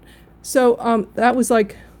permission. So that was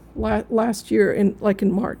like last year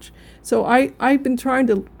in March. So I've been trying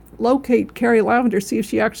to locate Carrie Lavender, see if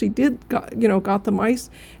she actually got the mice.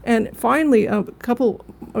 And finally, about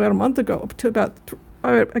a month ago,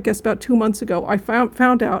 about 2 months ago, I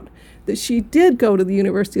found out that she did go to the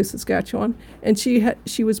University of Saskatchewan, and she had a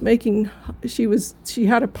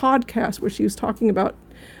podcast where she was talking about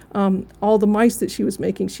all the mice that she was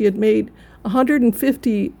making. She had made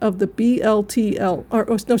 150 of the BLTL,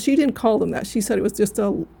 or no, she didn't call them that. She said it was just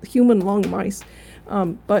a human lung mice.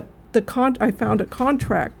 But I found a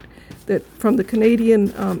contract that from the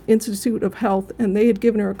Canadian Institute of Health, and they had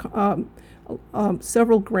given her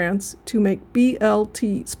several grants to make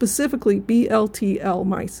specifically BLTL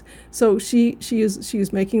mice. So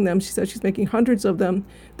she's making them. She said she's making hundreds of them.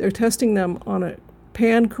 They're testing them on a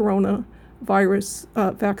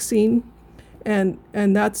pan-coronavirus vaccine. And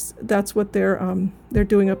that's what they're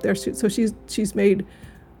doing up there. So she's made,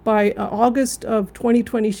 by August of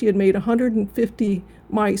 2020, she had made 150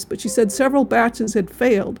 mice, but she said several batches had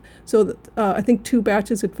failed. So that, I think 2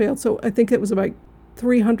 batches had failed. So I think it was about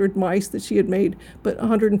 300 mice that she had made, but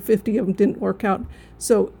 150 of them didn't work out.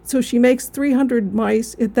 So she makes 300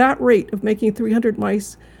 mice at that rate of making 300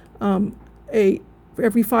 mice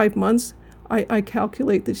every 5 months. I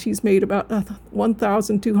calculate that she's made about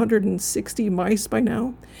 1,260 mice by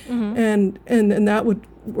now, and that would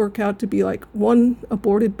work out to be like 1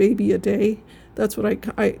 aborted baby a day. That's what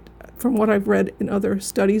I from what I've read in other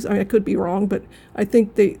studies. I could be wrong, but I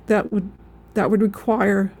think that would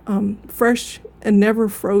require fresh and never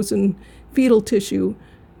frozen fetal tissue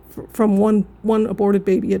from one aborted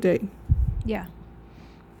baby a day. Yeah.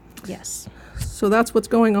 Yes. So that's what's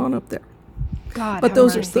going on up there. God, but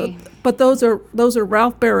those are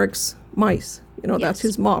Ralph Barrick's mice. That's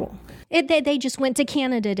his model. They just went to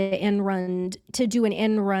Canada to do an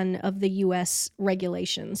end run of the U.S.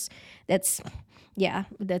 regulations. It's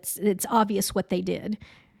obvious what they did.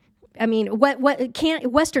 I mean,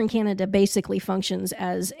 Western Canada basically functions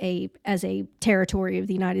as a territory of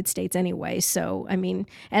the United States anyway. So, I mean,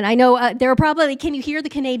 and I know there are probably, can you hear the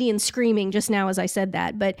Canadians screaming just now as I said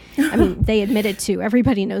that? But I mean, they admitted to,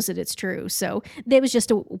 everybody knows that it's true. So it was just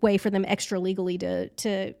a way for them extra legally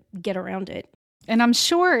to get around it. And I'm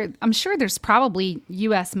sure there's probably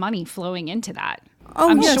U.S. money flowing into that. Oh,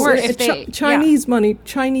 I'm yes, sure if they Chinese money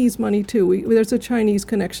too. There's a Chinese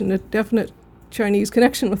connection, a definite Chinese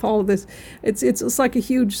connection with all of this. It's like a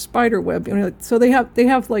huge spider web. So they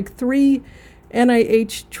have like 3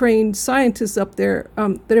 NIH trained scientists up there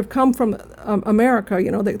that have come from America.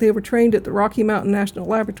 They were trained at the Rocky Mountain National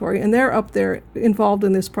Laboratory, and they're up there involved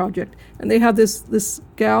in this project. And they have this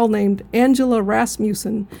gal named Angela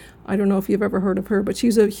Rasmussen. I don't know if you've ever heard of her, but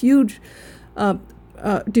she's a huge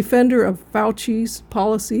defender of Fauci's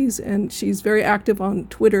policies, and she's very active on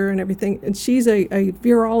Twitter and everything. And she's a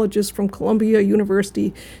virologist from Columbia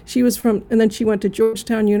University. And then she went to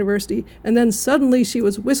Georgetown University, and then suddenly she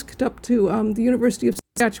was whisked up to the University of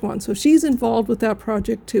Saskatchewan. So she's involved with that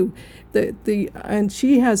project too. And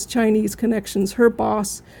she has Chinese connections. Her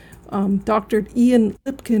boss, Dr. Ian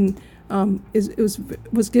Lipkin,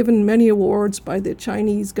 was given many awards by the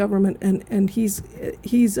Chinese government, and he's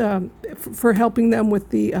for helping them with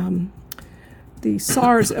the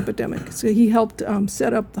SARS epidemic. So he helped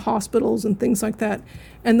set up the hospitals and things like that.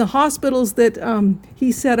 And the hospitals that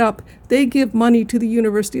he set up, they give money to the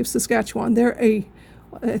University of Saskatchewan. I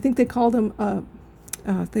think they call them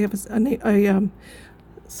they have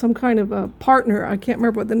some kind of a partner. I can't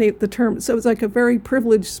remember what the term. So it's like a very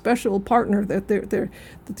privileged special partner that that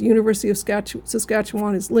the University of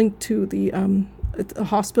Saskatchewan is linked to the a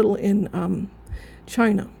hospital in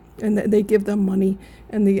China, and they give them money.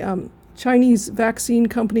 And the Chinese vaccine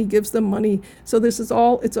company gives them money. So this is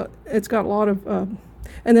all, it's got a lot of,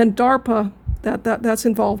 and then DARPA, that's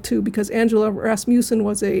involved too, because Angela Rasmussen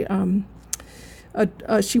was she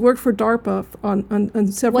worked for DARPA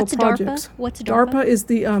on several projects. What's DARPA? DARPA is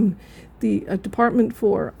the Department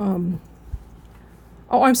for, I'm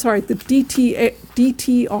sorry, the DTRA,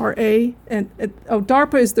 and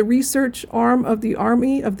DARPA is the research arm of the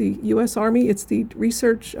Army, of the U.S. Army. It's the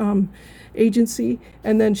research agency,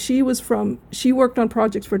 and then she worked on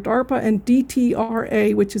projects for DARPA and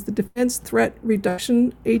DTRA, which is the Defense Threat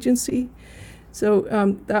Reduction Agency. So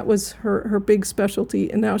that was her big specialty,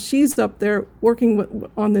 and now she's up there working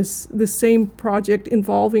on this same project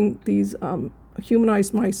involving these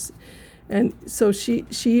humanized mice. And so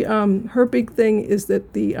she her big thing is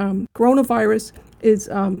that the coronavirus is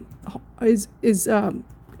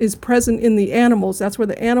present in the animals. That's where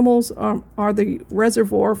the animals are the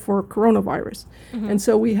reservoir for coronavirus. Mm-hmm. And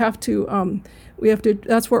so we have to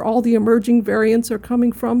that's where all the emerging variants are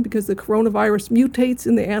coming from, because the coronavirus mutates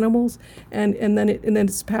in the animals and then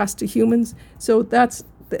it's passed to humans. So that's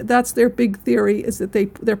their big theory, is that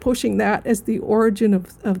they're pushing that as the origin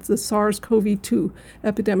of the SARS-CoV-2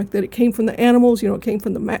 epidemic, that it came from the animals, it came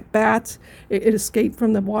from the bats, it escaped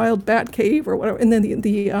from the wild bat cave or whatever, and then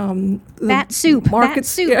the bat soup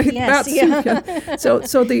markets, yes, bat soup, yeah.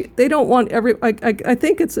 So they don't want I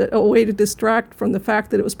think it's a way to distract from the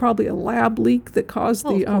fact that it was probably a lab leak that caused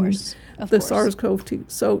the SARS-CoV-2.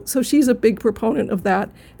 So she's a big proponent of that,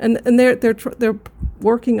 and they're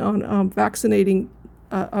working on vaccinating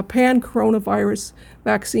a pan-coronavirus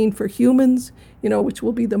vaccine for humans, which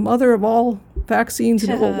will be the mother of all vaccines,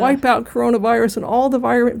 and it will wipe out coronavirus and all the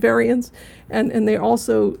variants. And they're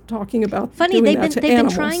also talking about doing that to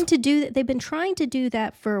animals. They've been trying to do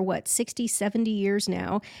that for 60, 70 years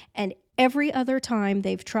now, and every other time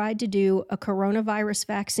they've tried to do a coronavirus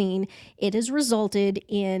vaccine, it has resulted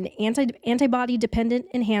in antibody-dependent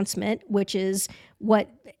enhancement, which is what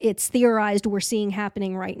it's theorized we're seeing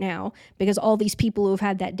happening right now, because all these people who have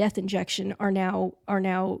had that death injection are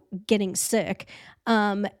now getting sick,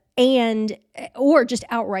 or just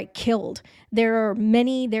outright killed. There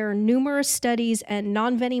are numerous studies, and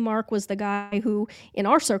Non-Veni Mark was the guy who, in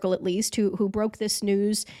our circle at least, who broke this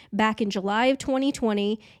news back in July of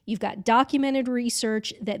 2020. You've got documented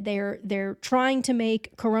research that they're trying to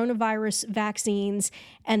make coronavirus vaccines,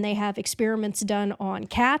 and they have experiments done on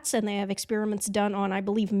cats, and they have experiments done on, I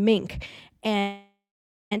believe, mink, and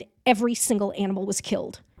every single animal was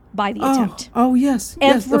killed by the attempt. Oh, yes.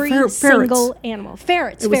 Every single animal.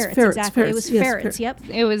 Ferrets, exactly. Ferrets, it was ferrets, yep.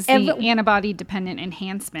 It was the antibody-dependent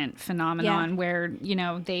enhancement phenomenon where,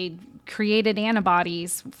 they created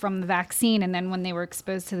antibodies from the vaccine, and then when they were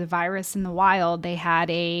exposed to the virus in the wild, they had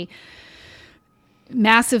a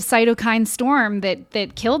massive cytokine storm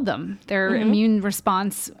that killed them. Their immune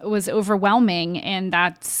response was overwhelming, and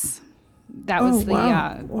that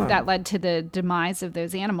led to the demise of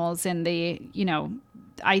those animals, and the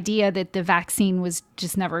idea that the vaccine was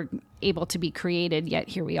just never able to be created, yet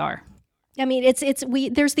here we are. I mean,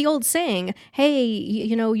 there's the old saying, hey,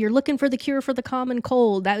 you're looking for the cure for the common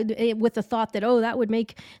cold, with the thought that, that would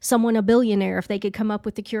make someone a billionaire if they could come up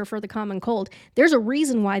with the cure for the common cold. There's a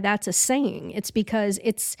reason why that's a saying. It's because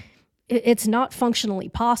it's not functionally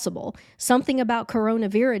possible. Something about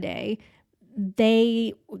Coronaviridae,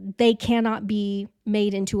 they cannot be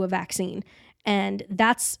made into a vaccine. And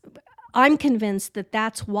I'm convinced that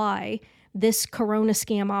that's why this corona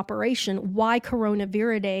scam operation, why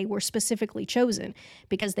Coronaviridae were specifically chosen,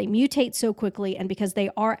 because they mutate so quickly and because they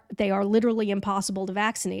are literally impossible to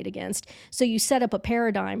vaccinate against. So you set up a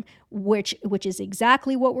paradigm which is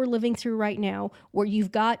exactly what we're living through right now, where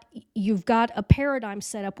you've got a paradigm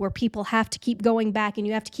set up where people have to keep going back, and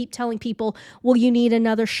you have to keep telling people, well, you need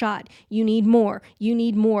another shot, you need more,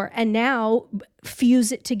 and now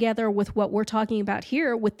fuse it together with what we're talking about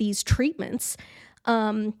here with these treatments.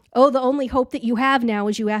 The only hope that you have now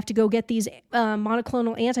is you have to go get these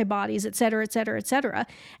monoclonal antibodies, et cetera, et cetera, et cetera.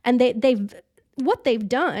 And what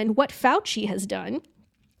Fauci has done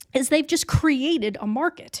is they've just created a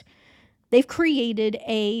market. They've created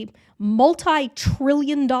a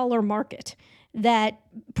multi-trillion-dollar market that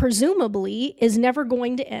presumably is never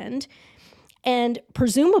going to end, and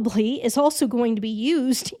presumably is also going to be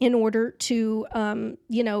used in order to,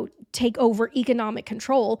 take over economic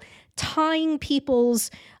control, tying people's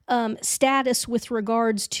status with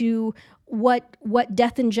regards to what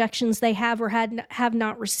death injections they have or have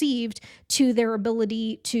not received to their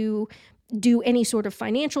ability to do any sort of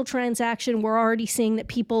financial transaction. We're already seeing that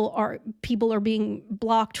people are being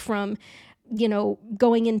blocked from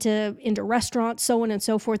going into restaurants, so on and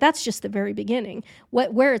so forth. That's just the very beginning.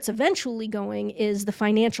 Where it's eventually going is the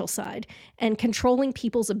financial side and controlling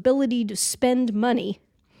people's ability to spend money.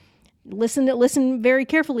 Listen very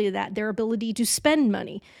carefully to that. Their ability to spend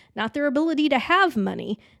money, not their ability to have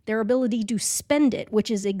money, their ability to spend it, which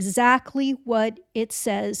is exactly what it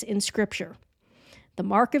says in Scripture. The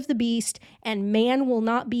mark of the beast, and man will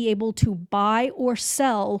not be able to buy or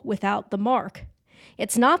sell without the mark.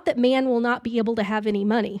 It's not that man will not be able to have any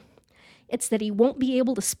money. It's that he won't be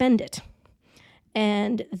able to spend it.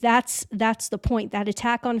 And that's the point, that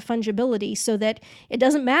attack on fungibility, so that it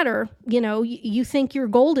doesn't matter, you think you're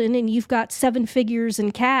golden and you've got 7 figures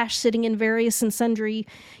in cash sitting in various and sundry,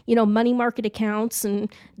 money market accounts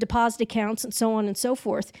and deposit accounts and so on and so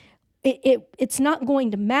forth. It's not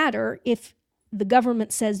going to matter if the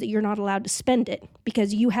government says that you're not allowed to spend it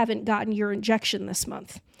because you haven't gotten your injection this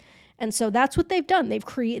month. And so that's what they've done.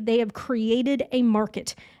 They have created a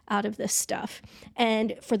market out of this stuff.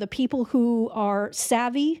 And for the people who are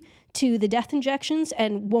savvy to the death injections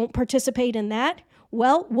and won't participate in that,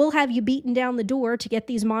 well, we'll have you beaten down the door to get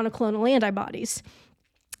these monoclonal antibodies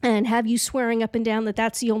and have you swearing up and down that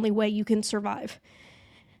that's the only way you can survive.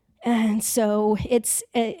 And so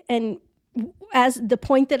and as the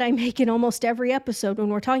point that I make in almost every episode when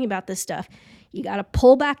we're talking about this stuff, you got to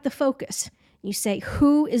pull back the focus. You say,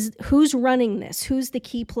 who's running this? Who's the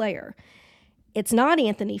key player? It's not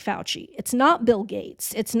Anthony Fauci. It's not Bill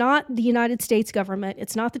Gates. It's not the United States government.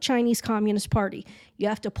 It's not the Chinese Communist Party. You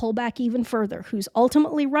have to pull back even further. Who's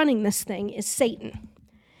ultimately running this thing is Satan.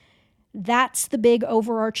 That's the big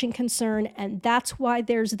overarching concern, and that's why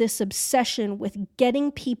there's this obsession with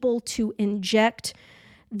getting people to inject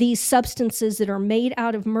these substances that are made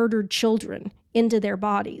out of murdered children into their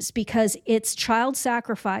bodies, because it's child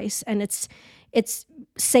sacrifice, and it's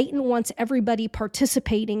Satan wants everybody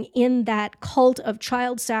participating in that cult of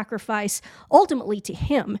child sacrifice, ultimately to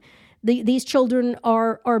him. These children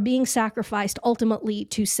are being sacrificed ultimately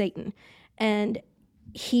to Satan, and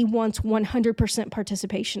he wants 100%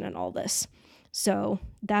 participation in all this. So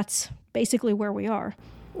that's basically where we are.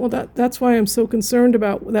 Well, that's why I'm so concerned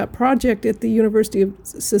about that project at the University of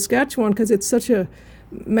Saskatchewan, because it's such a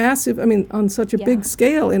massive, on such a big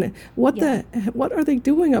scale. And what are they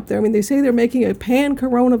doing up there? They say they're making a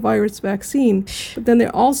pan-coronavirus vaccine, but then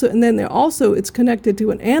they're also it's connected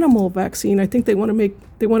to an animal vaccine. I think they want to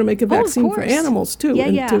make a vaccine for animals too.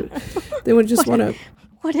 They would just want to.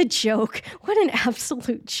 What a joke. What an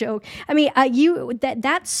absolute joke.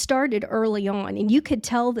 That started early on, and you could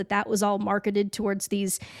tell that was all marketed towards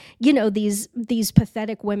these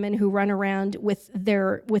pathetic women who run around with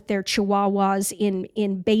their chihuahuas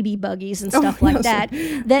in baby buggies and stuff like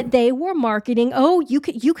that they were marketing, you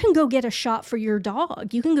can go get a shot for your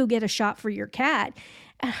dog. You can go get a shot for your cat.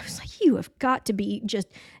 And I was like, you have got to be just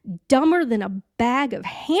dumber than a bag of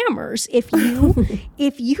hammers if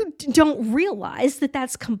you don't realize that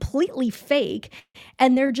that's completely fake.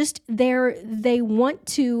 And they want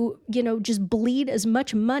to, just bleed as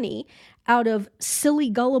much money out of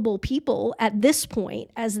silly, gullible people at this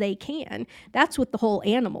point as they can. That's what the whole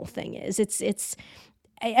animal thing is.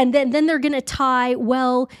 And then they're going to tie,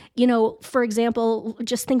 for example,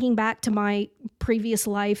 just thinking back to my previous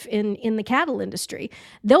life in the cattle industry,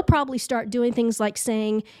 they'll probably start doing things like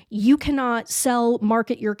saying, you cannot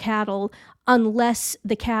market your cattle unless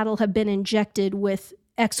the cattle have been injected with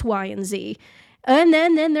X, Y, and Z. And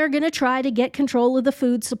then they're going to try to get control of the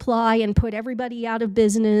food supply and put everybody out of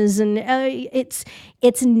business. And it's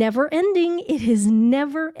never ending. It is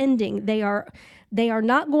never ending. They are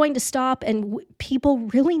not going to stop, and people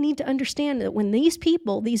really need to understand that when these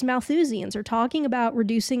Malthusians, are talking about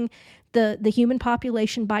reducing the human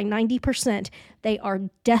population by 90%, they are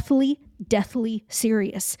deathly, deathly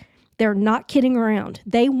serious. They're not kidding around.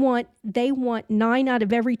 They want 9 out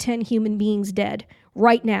of every 10 human beings dead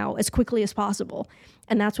right now as quickly as possible.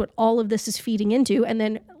 And that's what all of this is feeding into. And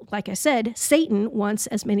then, like I said, Satan wants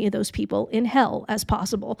as many of those people in hell as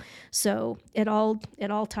possible. So it all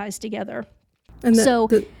ties together. And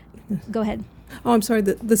go ahead. Oh, I'm sorry.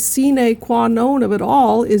 The sine qua non of it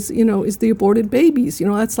all is the aborted babies.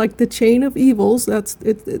 That's like the chain of evils.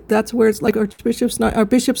 That's where it's like our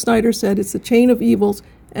Bishop Snyder said, it's the chain of evils,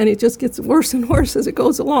 and it just gets worse and worse as it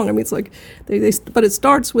goes along. It's like but it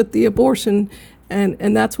starts with the abortion,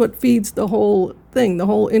 and that's what feeds the whole thing, the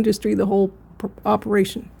whole industry, the whole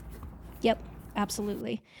operation. Yep,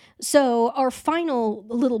 absolutely. So our final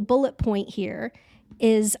little bullet point here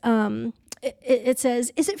is. It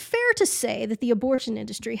says, is it fair to say that the abortion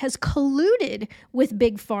industry has colluded with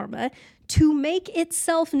Big Pharma to make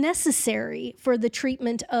itself necessary for the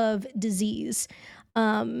treatment of disease?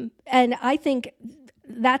 And I think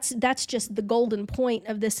that's just the golden point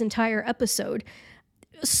of this entire episode.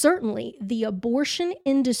 Certainly, the abortion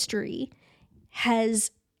industry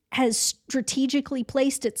has strategically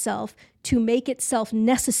placed itself to make itself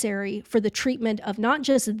necessary for the treatment of not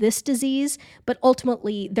just this disease, but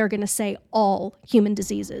ultimately they're going to say all human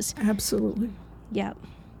diseases. Absolutely. Yeah.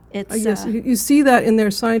 It's yes, you see that in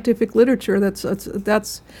their scientific literature.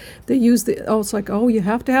 That's they use it's like, oh, you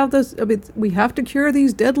have to have this. I mean, we have to cure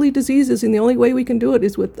these deadly diseases, and the only way we can do it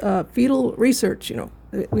is with fetal research. You know,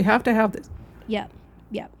 we have to have this. Yeah,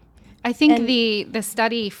 yeah. I think the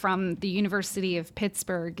study from the University of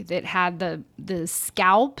Pittsburgh that had the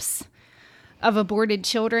scalps of aborted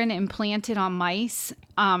children implanted on mice,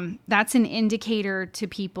 that's an indicator to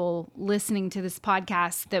people listening to this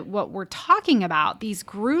podcast that what we're talking about, these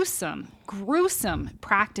gruesome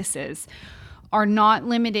practices, are not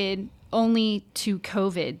limited only to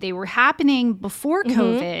COVID. They were happening before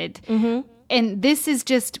COVID. And this is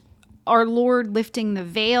just our Lord lifting the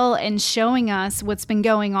veil and showing us what's been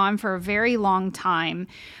going on for a very long time.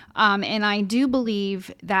 And I do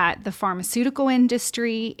believe that the pharmaceutical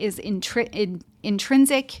industry is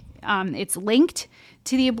intrinsic. It's linked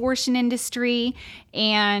to the abortion industry,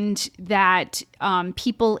 and that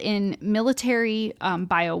people in military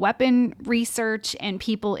bioweapon research and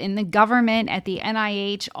people in the government at the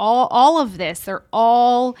NIH, all of this, they're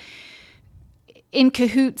all in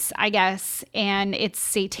cahoots, I guess, and it's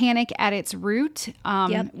satanic at its root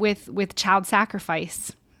with child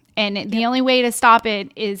sacrifice. And the only way to stop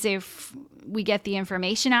it is if we get the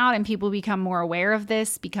information out and people become more aware of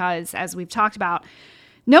this, because as we've talked about,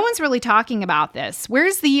 no one's really talking about this.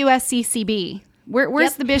 Where's the USCCB?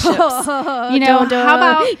 Where's the bishops? You know, how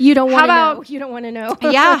about you don't want to know? You don't want to know.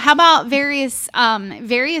 Yeah, how about various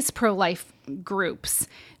pro-life groups?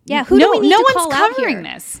 Yeah, who do we need to call out here? No one's covering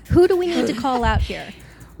this. Who do we need to call out here?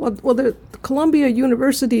 Well, the Columbia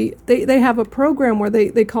University, they have a program where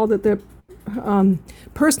they call it the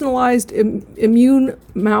personalized immune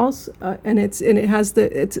mouse, and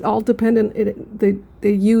it's all dependent.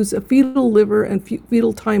 They use a fetal liver and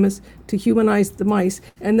fetal thymus to humanize the mice,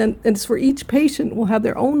 and then it's for each patient will have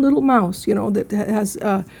their own little mouse, you know, that has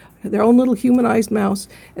their own little humanized mouse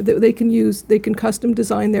that they can custom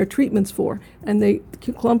design their treatments for. And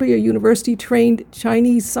Columbia University trained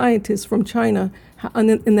Chinese scientists from China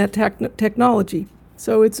in that technology.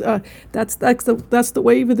 So it's that's the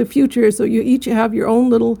wave of the future. So you each have your own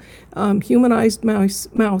little humanized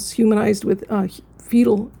mouse humanized with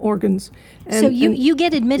fetal organs. So you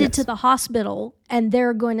get admitted to the hospital, and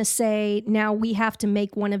they're going to say, now we have to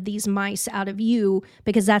make one of these mice out of you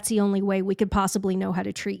because that's the only way we could possibly know how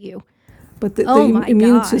to treat you. But the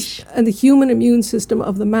immune system and the human immune system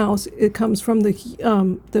of the mouse, it comes from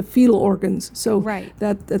the fetal organs. So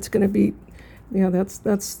that's going to be, that's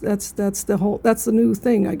the new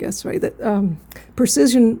thing, I guess, right? That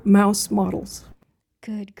precision mouse models.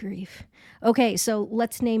 Good grief. Okay, so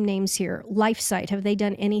let's name names here. LifeSite, have they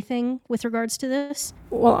done anything with regards to this?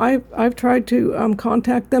 Well, I've tried to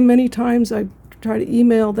contact them many times. I've tried to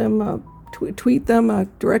email them, tweet them,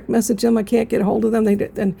 direct message them. I can't get a hold of them. I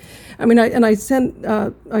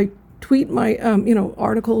tweet my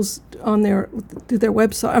articles on their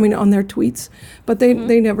website. On their tweets, but they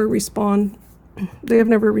never respond. They have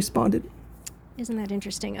never responded. Isn't that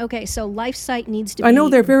interesting? Okay, so LifeSite needs to be I know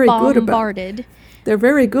they're very bombarded. Good about. They're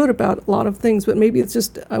very good about a lot of things, but maybe it's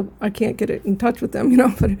just I can't get in touch with them,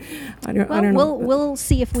 But I don't know. We'll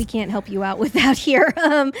see if we can't help you out with that here.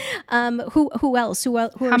 Who else? Who are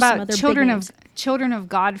How about some other Children of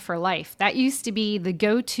God for Life? That used to be the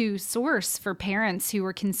go-to source for parents who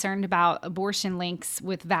were concerned about abortion links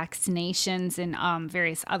with vaccinations and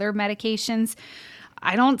various other medications.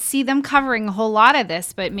 I don't see them covering a whole lot of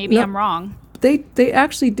this, but maybe I'm wrong. They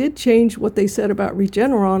actually did change what they said about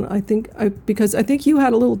Regeneron. I think because I think you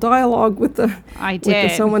had a little dialogue with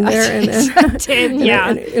someone there, and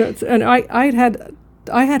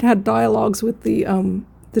I had dialogues with the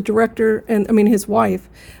director and his wife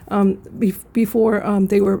before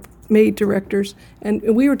they were made directors, and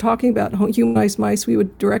we were talking about humanized mice. We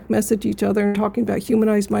would direct message each other and talking about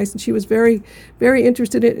humanized mice, and she was very, very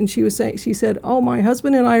interested in it. And she said, "Oh, my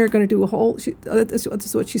husband and I are going to do a whole."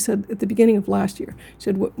 That's what she said at the beginning of last year. She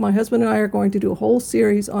said, "My husband and I are going to do a whole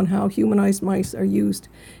series on how humanized mice are used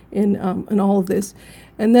in all of this."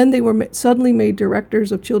 And then they were suddenly made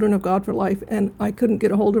directors of Children of God for Life, and I couldn't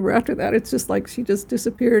get a hold of her after that. It's just like she just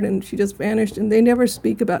disappeared and she just vanished, and they never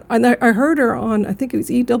speak about. And I heard her on, I think it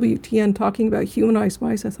was EWTN, talking about humanized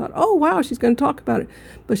mice. I thought, oh wow, she's going to talk about it,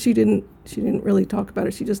 but she didn't really talk about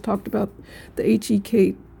it. She just talked about the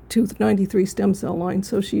HEK tooth 93 stem cell line,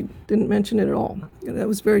 so she didn't mention it at all. That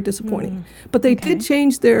was very disappointing. But they did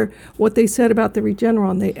change what they said about the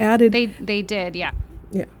Regeneron. They added... They did, yeah.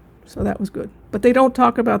 Yeah, so that was good. But they don't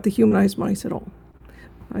talk about the humanized mice at all.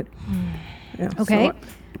 Okay.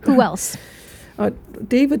 Who else?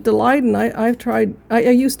 David Daleiden, I've tried, I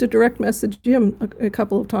used to direct message him a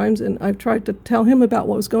couple of times, and I've tried to tell him about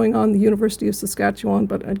what was going on at the University of Saskatchewan,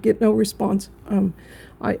 but I'd get no response.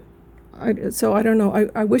 So I don't know.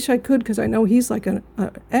 I wish I could, because I know he's like an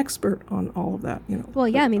expert on all of that. Well,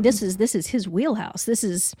 yeah. I mean, this is his wheelhouse. This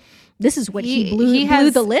is what he blew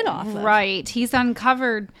the lid off of. Right. He's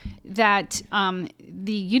uncovered that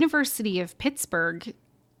the University of Pittsburgh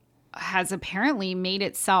has apparently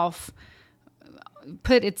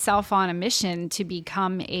put itself on a mission to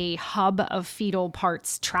become a hub of fetal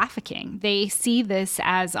parts trafficking. They see this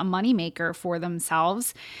as a moneymaker for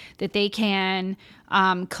themselves, that they can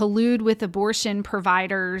collude with abortion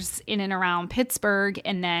providers in and around Pittsburgh.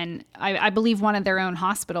 And then I believe one of their own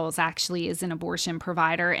hospitals actually is an abortion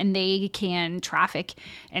provider, and they can traffic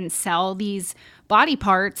and sell these body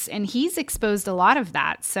parts. And he's exposed a lot of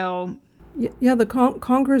that. So yeah, the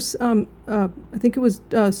Congress, I think it was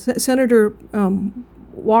Senator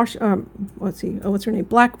what's her name?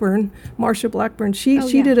 Marsha Blackburn.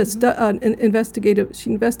 She did an investigative.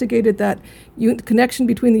 She investigated that connection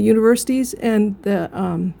between the universities and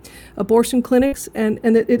the abortion clinics, and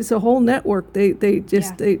it's a whole network.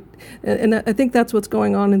 And I think that's what's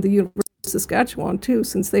going on in the University of Saskatchewan too,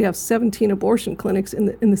 since they have 17 abortion clinics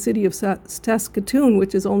in the city of Saskatoon,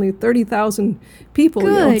 which is only 30,000 people.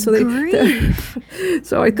 Good grief.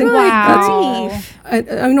 So I think that's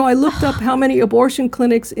I know I looked up how many abortion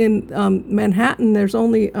clinics in Manhattan. There's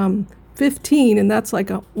only 15, and that's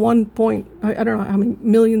like I don't know how many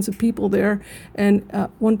millions of people there, and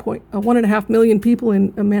 1.5 million people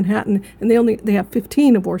in Manhattan, and they have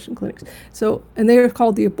 15 abortion clinics. So, and they are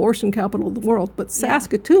called the abortion capital of the world. But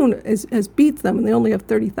Saskatoon has beat them, and they only have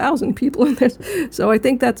 30,000 people in there. So I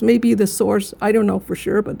think that's maybe the source. I don't know for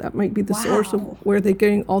sure, but that might be the source of where they're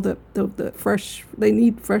getting all the fresh. They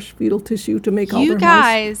need fresh fetal tissue to make all their mice. You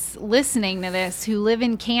guys listening to this who live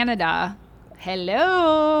in Canada,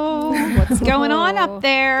 hello, what's going on up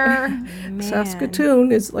there? Man.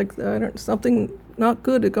 Saskatoon is like something not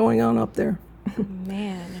good going on up there.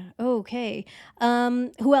 Man, okay.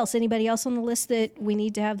 Who else? Anybody else on the list that we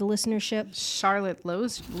need to have the listenership? Charlotte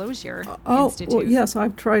Lozier Institute. Well, yes,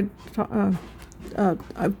 I've tried. I've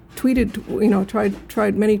tweeted.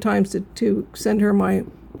 Tried many times to send her my.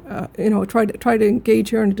 Try to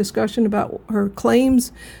engage her in a discussion about her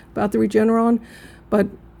claims about the Regeneron, but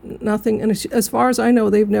nothing. And as far as I know,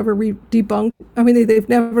 they've never debunked. I mean, they've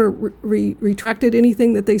never retracted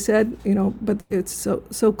anything that they said. But it's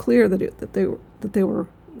so clear that they were.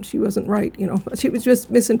 She wasn't right. She was just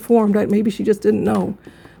misinformed. Maybe she just didn't know.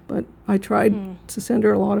 But I tried to send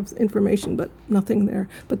her a lot of information, but nothing there.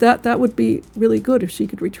 But that would be really good if she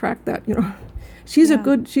could retract that. She's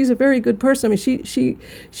a very good person. I mean,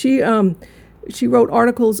 she wrote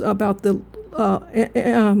articles about the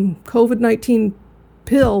COVID-19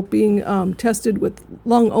 pill being tested with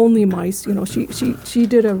lung-only mice. She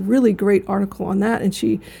did a really great article on that, and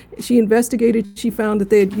she investigated. She found that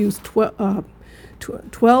they had used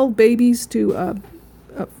 12 babies to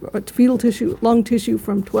fetal tissue, lung tissue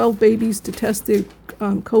from 12 babies to test the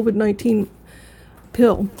COVID-19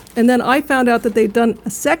 pill. And then I found out that they'd done a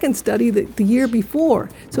second study the year before.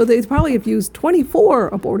 So they probably have used 24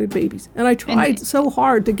 aborted babies. And I tried so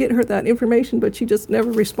hard to get her that information, but she just never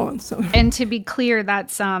responds. So. And to be clear,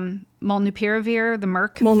 that's molnupiravir, the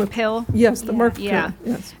Merck pill? Yes, the Merck pill.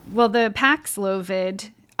 Yes. Well, the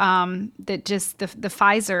Paxlovid, that just the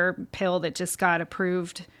Pfizer pill that just got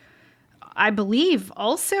approved, I believe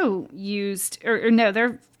also used, or no,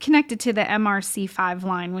 they're connected to the MRC5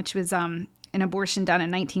 line, which was an abortion done in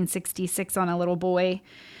 1966 on a little boy.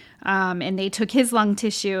 And they took his lung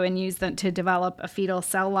tissue and used them to develop a fetal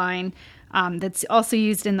cell line that's also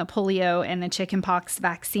used in the polio and the chickenpox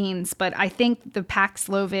vaccines. But I think the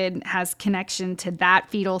Paxlovid has connection to that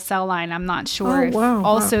fetal cell line. I'm not sure.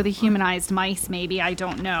 The humanized mice, maybe. I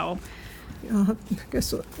don't know. I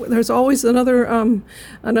guess there's always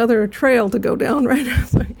another trail to go down, right?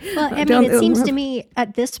 Well, I mean, it seems to me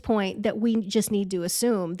at this point that we just need to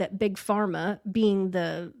assume that Big Pharma, being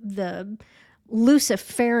the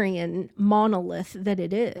Luciferian monolith that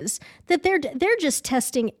it is, that they're just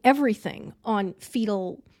testing everything on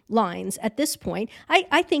fetal lines at this point.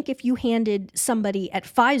 I think if you handed somebody at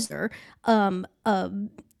Pfizer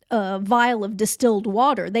a vial of distilled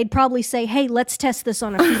water. They'd probably say, hey, let's test this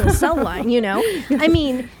on a fetal cell line, I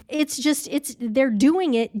mean, they're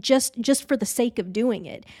doing it just for the sake of doing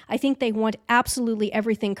it. I think they want absolutely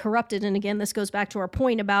everything corrupted. And again, this goes back to our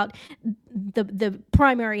point about the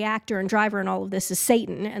primary actor and driver in all of this is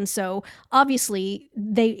Satan. And so obviously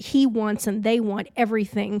he wants and they want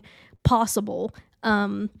everything possible,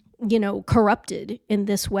 corrupted in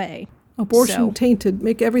this way. Abortion tainted.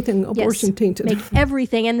 Make everything abortion tainted. Make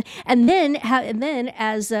everything, and then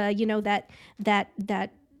as that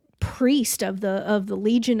priest of the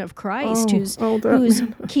Legion of Christ who's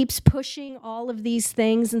keeps pushing all of these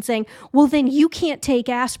things and saying, well, then you can't take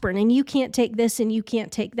aspirin and you can't take this and you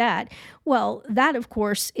can't take that. Well, that of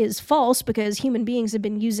course is false because human beings have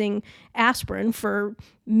been using aspirin for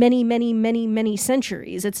many, many, many, many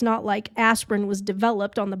centuries. It's not like aspirin was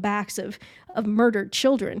developed on the backs of murdered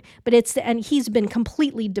children, but and he's been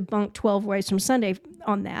completely debunked 12 Ways from Sunday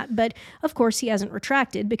on that. But of course he hasn't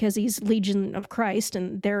retracted because he's Legion of Christ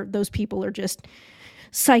and those people are just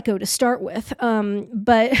psycho to start with.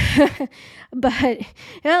 But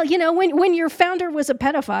well, when your founder was a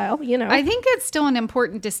pedophile, I think it's still an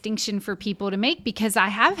important distinction for people to make because I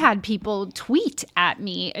have had people tweet at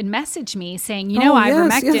me and message me saying,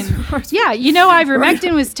 ivermectin.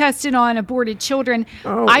 Ivermectin was tested on aborted children.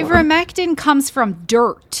 Ivermectin comes from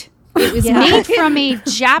dirt. It was made from a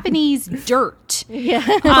Japanese dirt.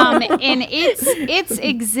 And its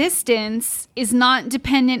existence is not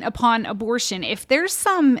dependent upon abortion. If there's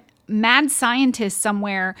some mad scientist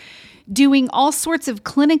somewhere doing all sorts of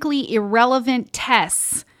clinically irrelevant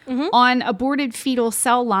tests on aborted fetal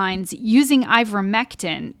cell lines using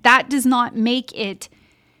ivermectin, that does not make it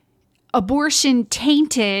abortion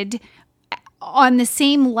tainted on the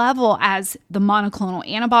same level as the monoclonal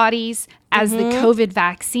antibodies, as the COVID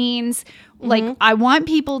vaccines. Like, I want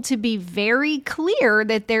people to be very clear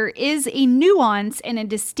that there is a nuance and a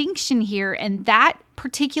distinction here, and that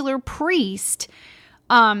particular priest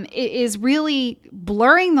is really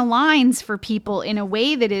blurring the lines for people in a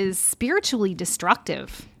way that is spiritually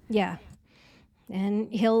destructive. Yeah.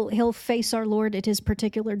 And he'll face our Lord at his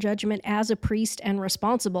particular judgment as a priest and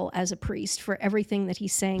responsible as a priest for everything that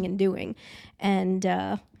he's saying and doing.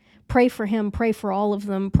 And pray for him, pray for all of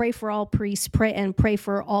them, pray for all priests, pray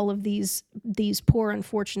for all of these poor,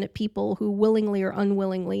 unfortunate people who willingly or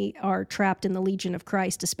unwillingly are trapped in the Legion of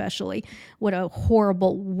Christ, especially. What a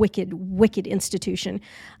horrible, wicked, wicked institution.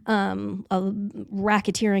 A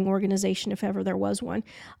racketeering organization, if ever there was one.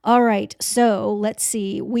 All right, so let's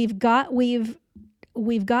see. We've gotten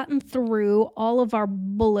through all of our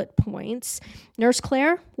bullet points. Nurse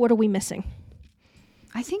Claire, what are we missing?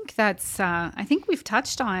 I think I think we've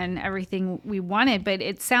touched on everything we wanted, but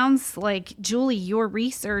it sounds like, Julie, your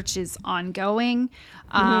research is ongoing.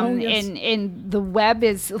 And the web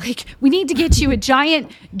is like, we need to get you a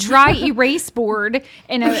giant dry erase board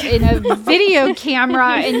and a video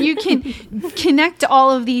camera, and you can connect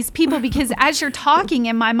all of these people, because as you're talking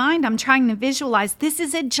in my mind, I'm trying to visualize this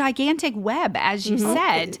is a gigantic web, as you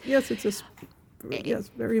said. Yes,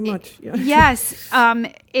 very much. Yeah. Yes,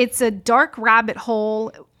 it's a dark rabbit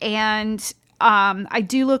hole, and I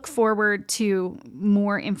do look forward to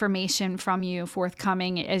more information from you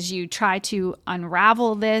forthcoming as you try to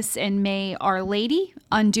unravel this. And may Our Lady,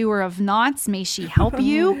 undoer of knots, may she help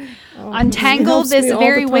you untangle this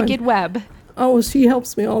very wicked web. Oh, she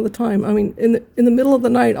helps me all the time. I mean, in the middle of the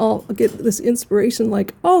night, I'll get this inspiration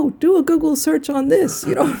like, do a Google search on this,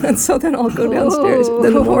 and so then I'll go downstairs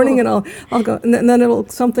in the morning and I'll go, and then it'll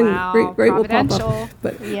something great will pop up.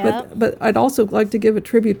 But I'd also like to give a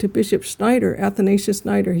tribute to Bishop Schneider, Athanasius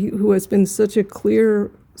Schneider, who has been such a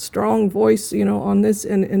clear, strong voice, on this,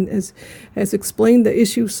 and has explained the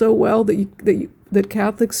issue so well that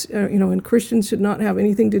Catholics, and Christians should not have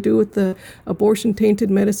anything to do with the abortion-tainted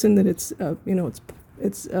medicine. That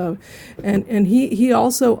and he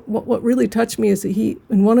also, what really touched me is that he,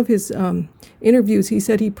 in one of his interviews, he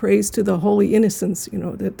said he prays to the holy innocents, to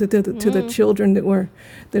the children that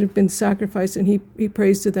have been sacrificed, and he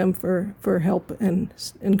prays to them for help and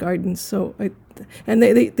guidance. So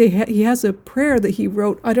he has a prayer that he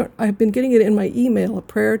wrote. I've been getting it in my email, a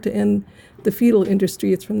prayer to end the fetal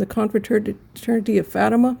industry. It's from the Confraternity of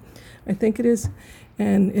Fatima, I think it is.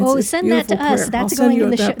 And it's send that to us. That's going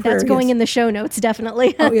in in the show notes,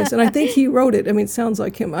 definitely. Oh yes, and I think he wrote it. I mean, it sounds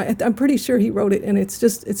like him. I'm pretty sure he wrote it, and it's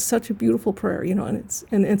such a beautiful prayer, and it's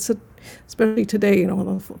especially today,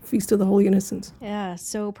 on the Feast of the Holy Innocents. Yeah,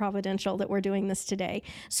 so providential that we're doing this today.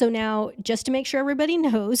 So now, just to make sure everybody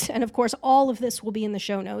knows, and of course, all of this will be in the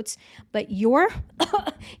show notes, but your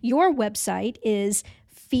website is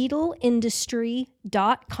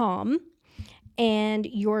fetalindustry.com. and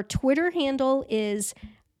your Twitter handle is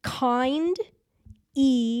kind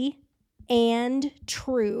and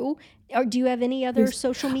true. Or do you have any other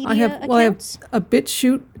social media accounts? I have a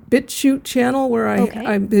BitChute channel where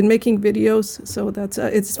I've been making videos. So that's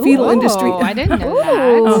it's fetal industry. I didn't know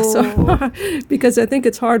that. So, because I think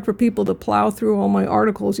it's hard for people to plow through all my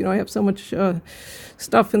articles. I have so much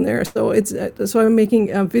stuff in there. So so I'm making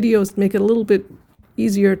videos to make it a little bit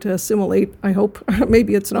easier to assimilate. I hope.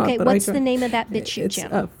 Maybe it's not. Okay, but what's the name of that BitChute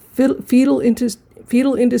channel?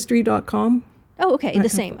 Fetalindustry.com. Oh, okay, the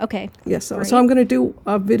same. Okay. Yes, so I'm going to do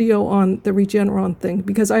a video on the Regeneron thing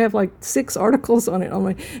because I have like 6 articles on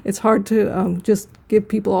it. It's hard to just give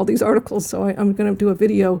people all these articles, so I'm going to do a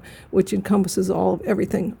video which encompasses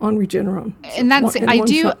everything on Regeneron. And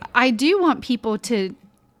I do want people to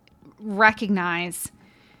recognize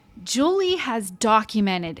Julie has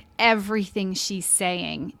documented everything she's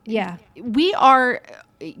saying. Yeah, we are.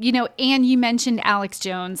 Anne, you mentioned Alex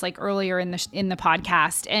Jones like earlier in the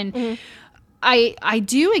podcast, and. Mm-hmm. I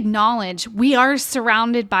do acknowledge we are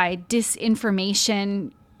surrounded by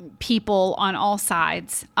disinformation people on all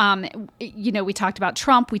sides. We talked about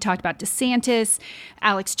Trump, we talked about DeSantis,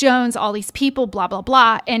 Alex Jones, all these people, blah, blah,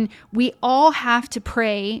 blah. And we all have to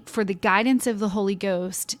pray for the guidance of the Holy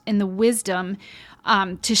Ghost and the wisdom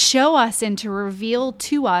to show us and to reveal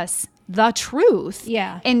to us the truth.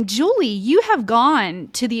 Yeah. And Julie, you have gone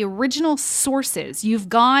to the original sources. You've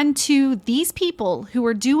gone to these people who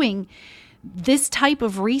are doing this type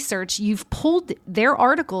of research. You've pulled their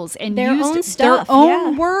articles and used their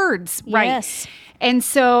own words, right? Yes. And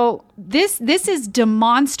so this is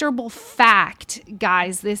demonstrable fact,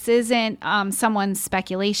 guys. This isn't someone's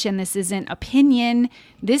speculation. This isn't opinion.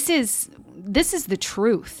 This is the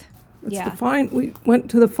truth. We went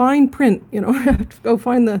to the fine print, to go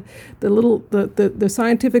find the little the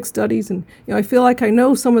scientific studies, and I feel like I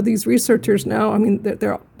know some of these researchers now. I mean,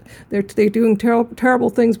 they're doing terrible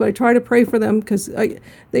things, but I try to pray for them because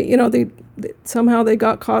they somehow they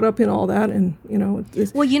got caught up in all that, and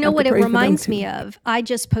Well, you know what it reminds me of? I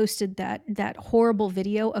just posted that horrible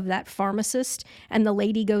video of that pharmacist, and the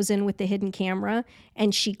lady goes in with the hidden camera,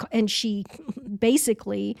 and she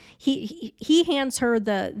basically he hands her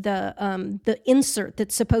the insert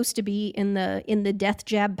that's supposed to be in the death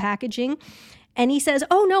jab packaging. And he says,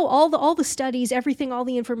 "Oh no, all the studies, everything, all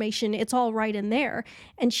the information, it's all right in there."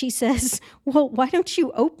 And she says, "Well, why don't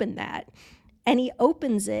you open that?" And he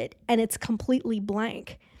opens it, and it's completely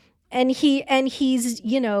blank. And he's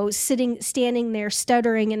standing there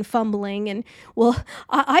stuttering and fumbling, and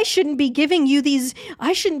I shouldn't be giving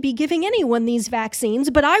anyone these vaccines,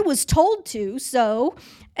 but I was told to. So,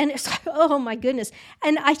 and it's oh my goodness.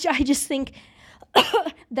 And I just think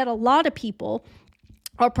that a lot of people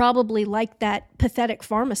are probably like that pathetic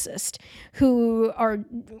pharmacist who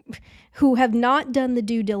have not done the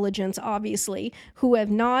due diligence, obviously, who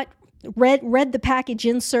have not read the package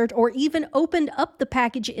insert or even opened up the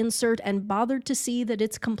package insert and bothered to see that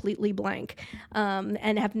it's completely blank,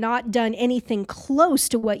 and have not done anything close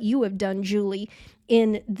to what you have done, Julie,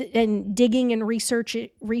 in digging and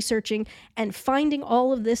researching and finding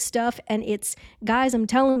all of this stuff. And it's, guys, I'm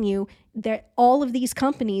telling you that all of these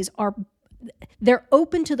companies they're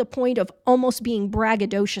open to the point of almost being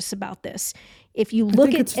braggadocious about this. If you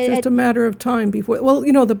look it's just a matter of time before. Well,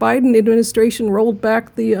 the Biden administration rolled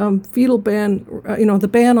back the fetal ban, the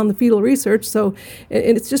ban on the fetal research. So,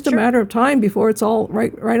 and it's just a matter of time before it's all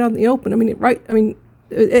right out in the open.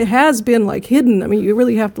 It has been like hidden. I mean, you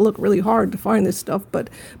really have to look really hard to find this stuff. But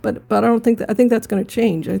I don't think I think that's going to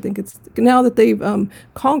change. I think it's now that they've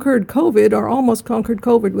conquered COVID or almost conquered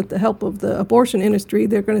COVID with the help of the abortion industry.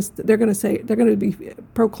 They're going to be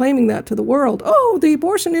proclaiming that to the world. Oh, the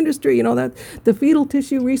abortion industry, that the fetal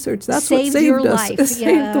tissue research, that's saved what saved your us. life. It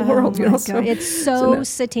saved the world. It's so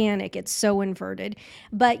satanic. It's so inverted.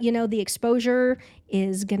 But the exposure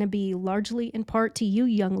is going to be largely in part to you,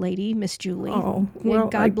 young lady, Miss Julie. Oh, well,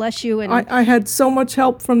 God bless you. And I had so much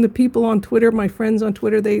help from the people on Twitter, my friends on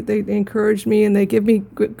Twitter. They encouraged me, and they give me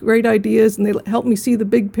great ideas, and they help me see the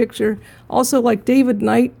big picture. Also, like David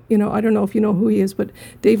Knight, I don't know if you know who he is, but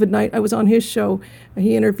David Knight, I was on his show.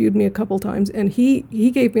 He interviewed me a couple times, and he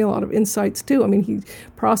gave me a lot of insights too. I mean, he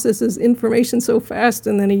processes information so fast,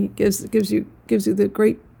 and then he gives you the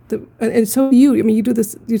great, and so you. I mean, you do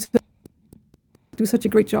this. You do such a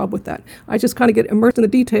great job with that. I just kind of get immersed in the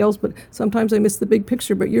details, but sometimes I miss the big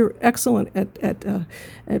picture. But you're excellent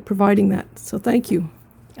at providing that. So thank you.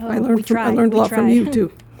 I learned a lot from you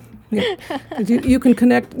too. Yeah. you can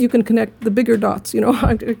connect the bigger dots.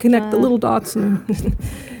 I connect the little dots. And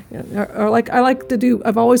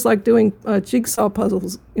I've always liked doing jigsaw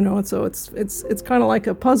puzzles. And so it's kind of like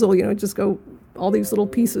a puzzle. Just go all these little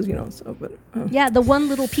pieces, so, but. Yeah, the one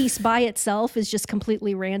little piece by itself is just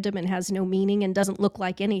completely random and has no meaning and doesn't look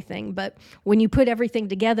like anything. But when you put everything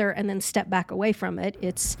together and then step back away from it,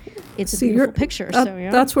 it's a beautiful picture.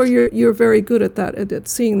 That's where you're very good at that, at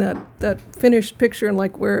seeing that finished picture and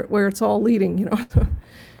like where it's all leading,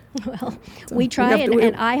 Well, we try,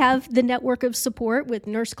 and I have the network of support with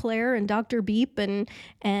Nurse Claire and Dr. Beep and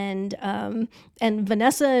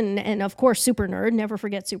Vanessa and of course Super Nerd. Never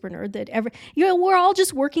forget Super Nerd. We're all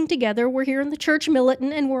just working together. We're here in the Church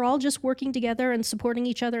Militant, and we're all just working together and supporting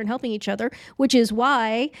each other and helping each other. Which is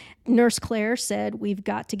why Nurse Claire said we've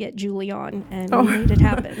got to get Julie on, and we made it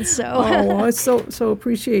happen. So, I so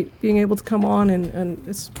appreciate being able to come on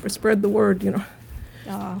and spread the word.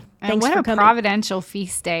 And what a providential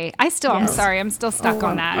feast day. I'm sorry, I'm still stuck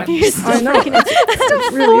on that. I know.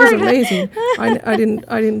 It really is amazing. I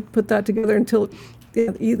didn't put that together until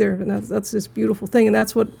either, and that's this beautiful thing, and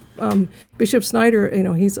that's what Bishop Snyder,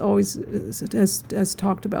 he's always has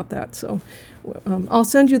talked about that. So I'll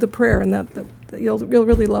send you the prayer, and that you'll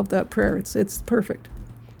really love that prayer. It's perfect.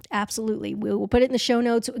 Absolutely. We'll put it in the show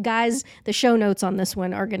notes. Guys, the show notes on this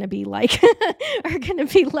one are going to be like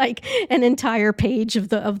an entire page of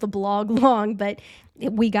the blog long, but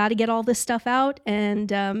we got to get all this stuff out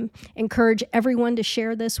and encourage everyone to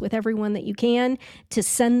share this with everyone that you can, to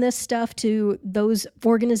send this stuff to those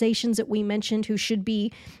organizations that we mentioned who should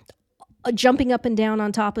be jumping up and down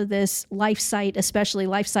on top of this. LifeSite, especially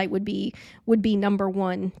LifeSite, would be number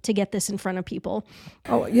one to get this in front of people.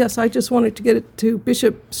 Oh yes, I just wanted to get it to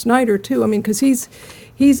Bishop Snyder too. I mean, because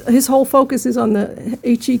his whole focus is on the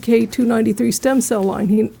HEK 293 stem cell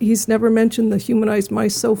line. He's never mentioned the humanized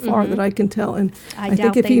mice so far that I can tell. And I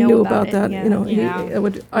think if he knew about that, he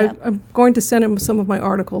would. Yeah. I'm going to send him some of my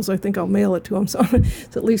articles. I think I'll mail it to him, so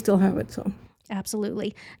at least he'll have it. So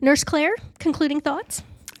absolutely, Nurse Claire, concluding thoughts.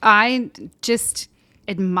 I just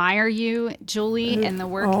admire you, Julie, and the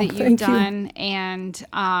work that you've done. And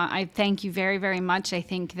I thank you very, very much. I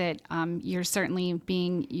think that you're certainly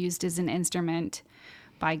being used as an instrument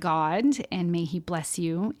by God, and may He bless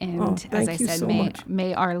you. And as I said,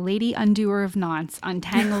 may Our Lady Undoer of Knots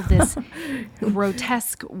untangle this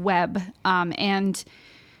grotesque web. And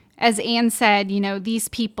as Anne said, these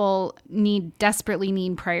people desperately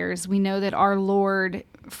need prayers. We know that our Lord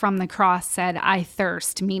from the cross said, I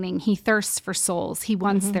thirst, meaning He thirsts for souls. He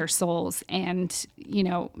wants their souls. And,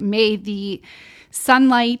 may the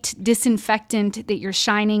sunlight disinfectant that you're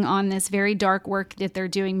shining on this very dark work that they're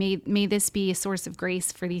doing, may this be a source of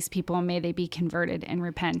grace for these people, and may they be converted and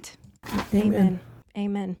repent. Amen.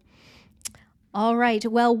 Amen. All right.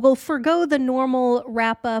 Well, we'll forgo the normal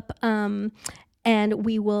wrap up. And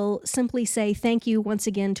we will simply say thank you once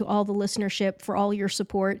again to all the listenership for all your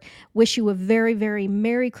support. Wish you a very, very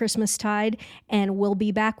Merry Christmastide, and we'll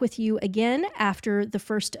be back with you again after the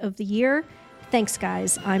first of the year. Thanks,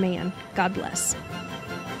 guys. I'm Anne. God bless.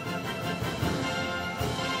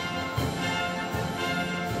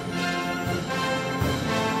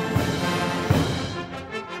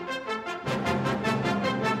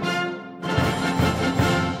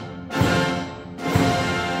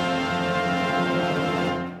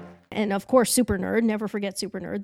 And of course, Super Nerd. Never forget Super Nerd.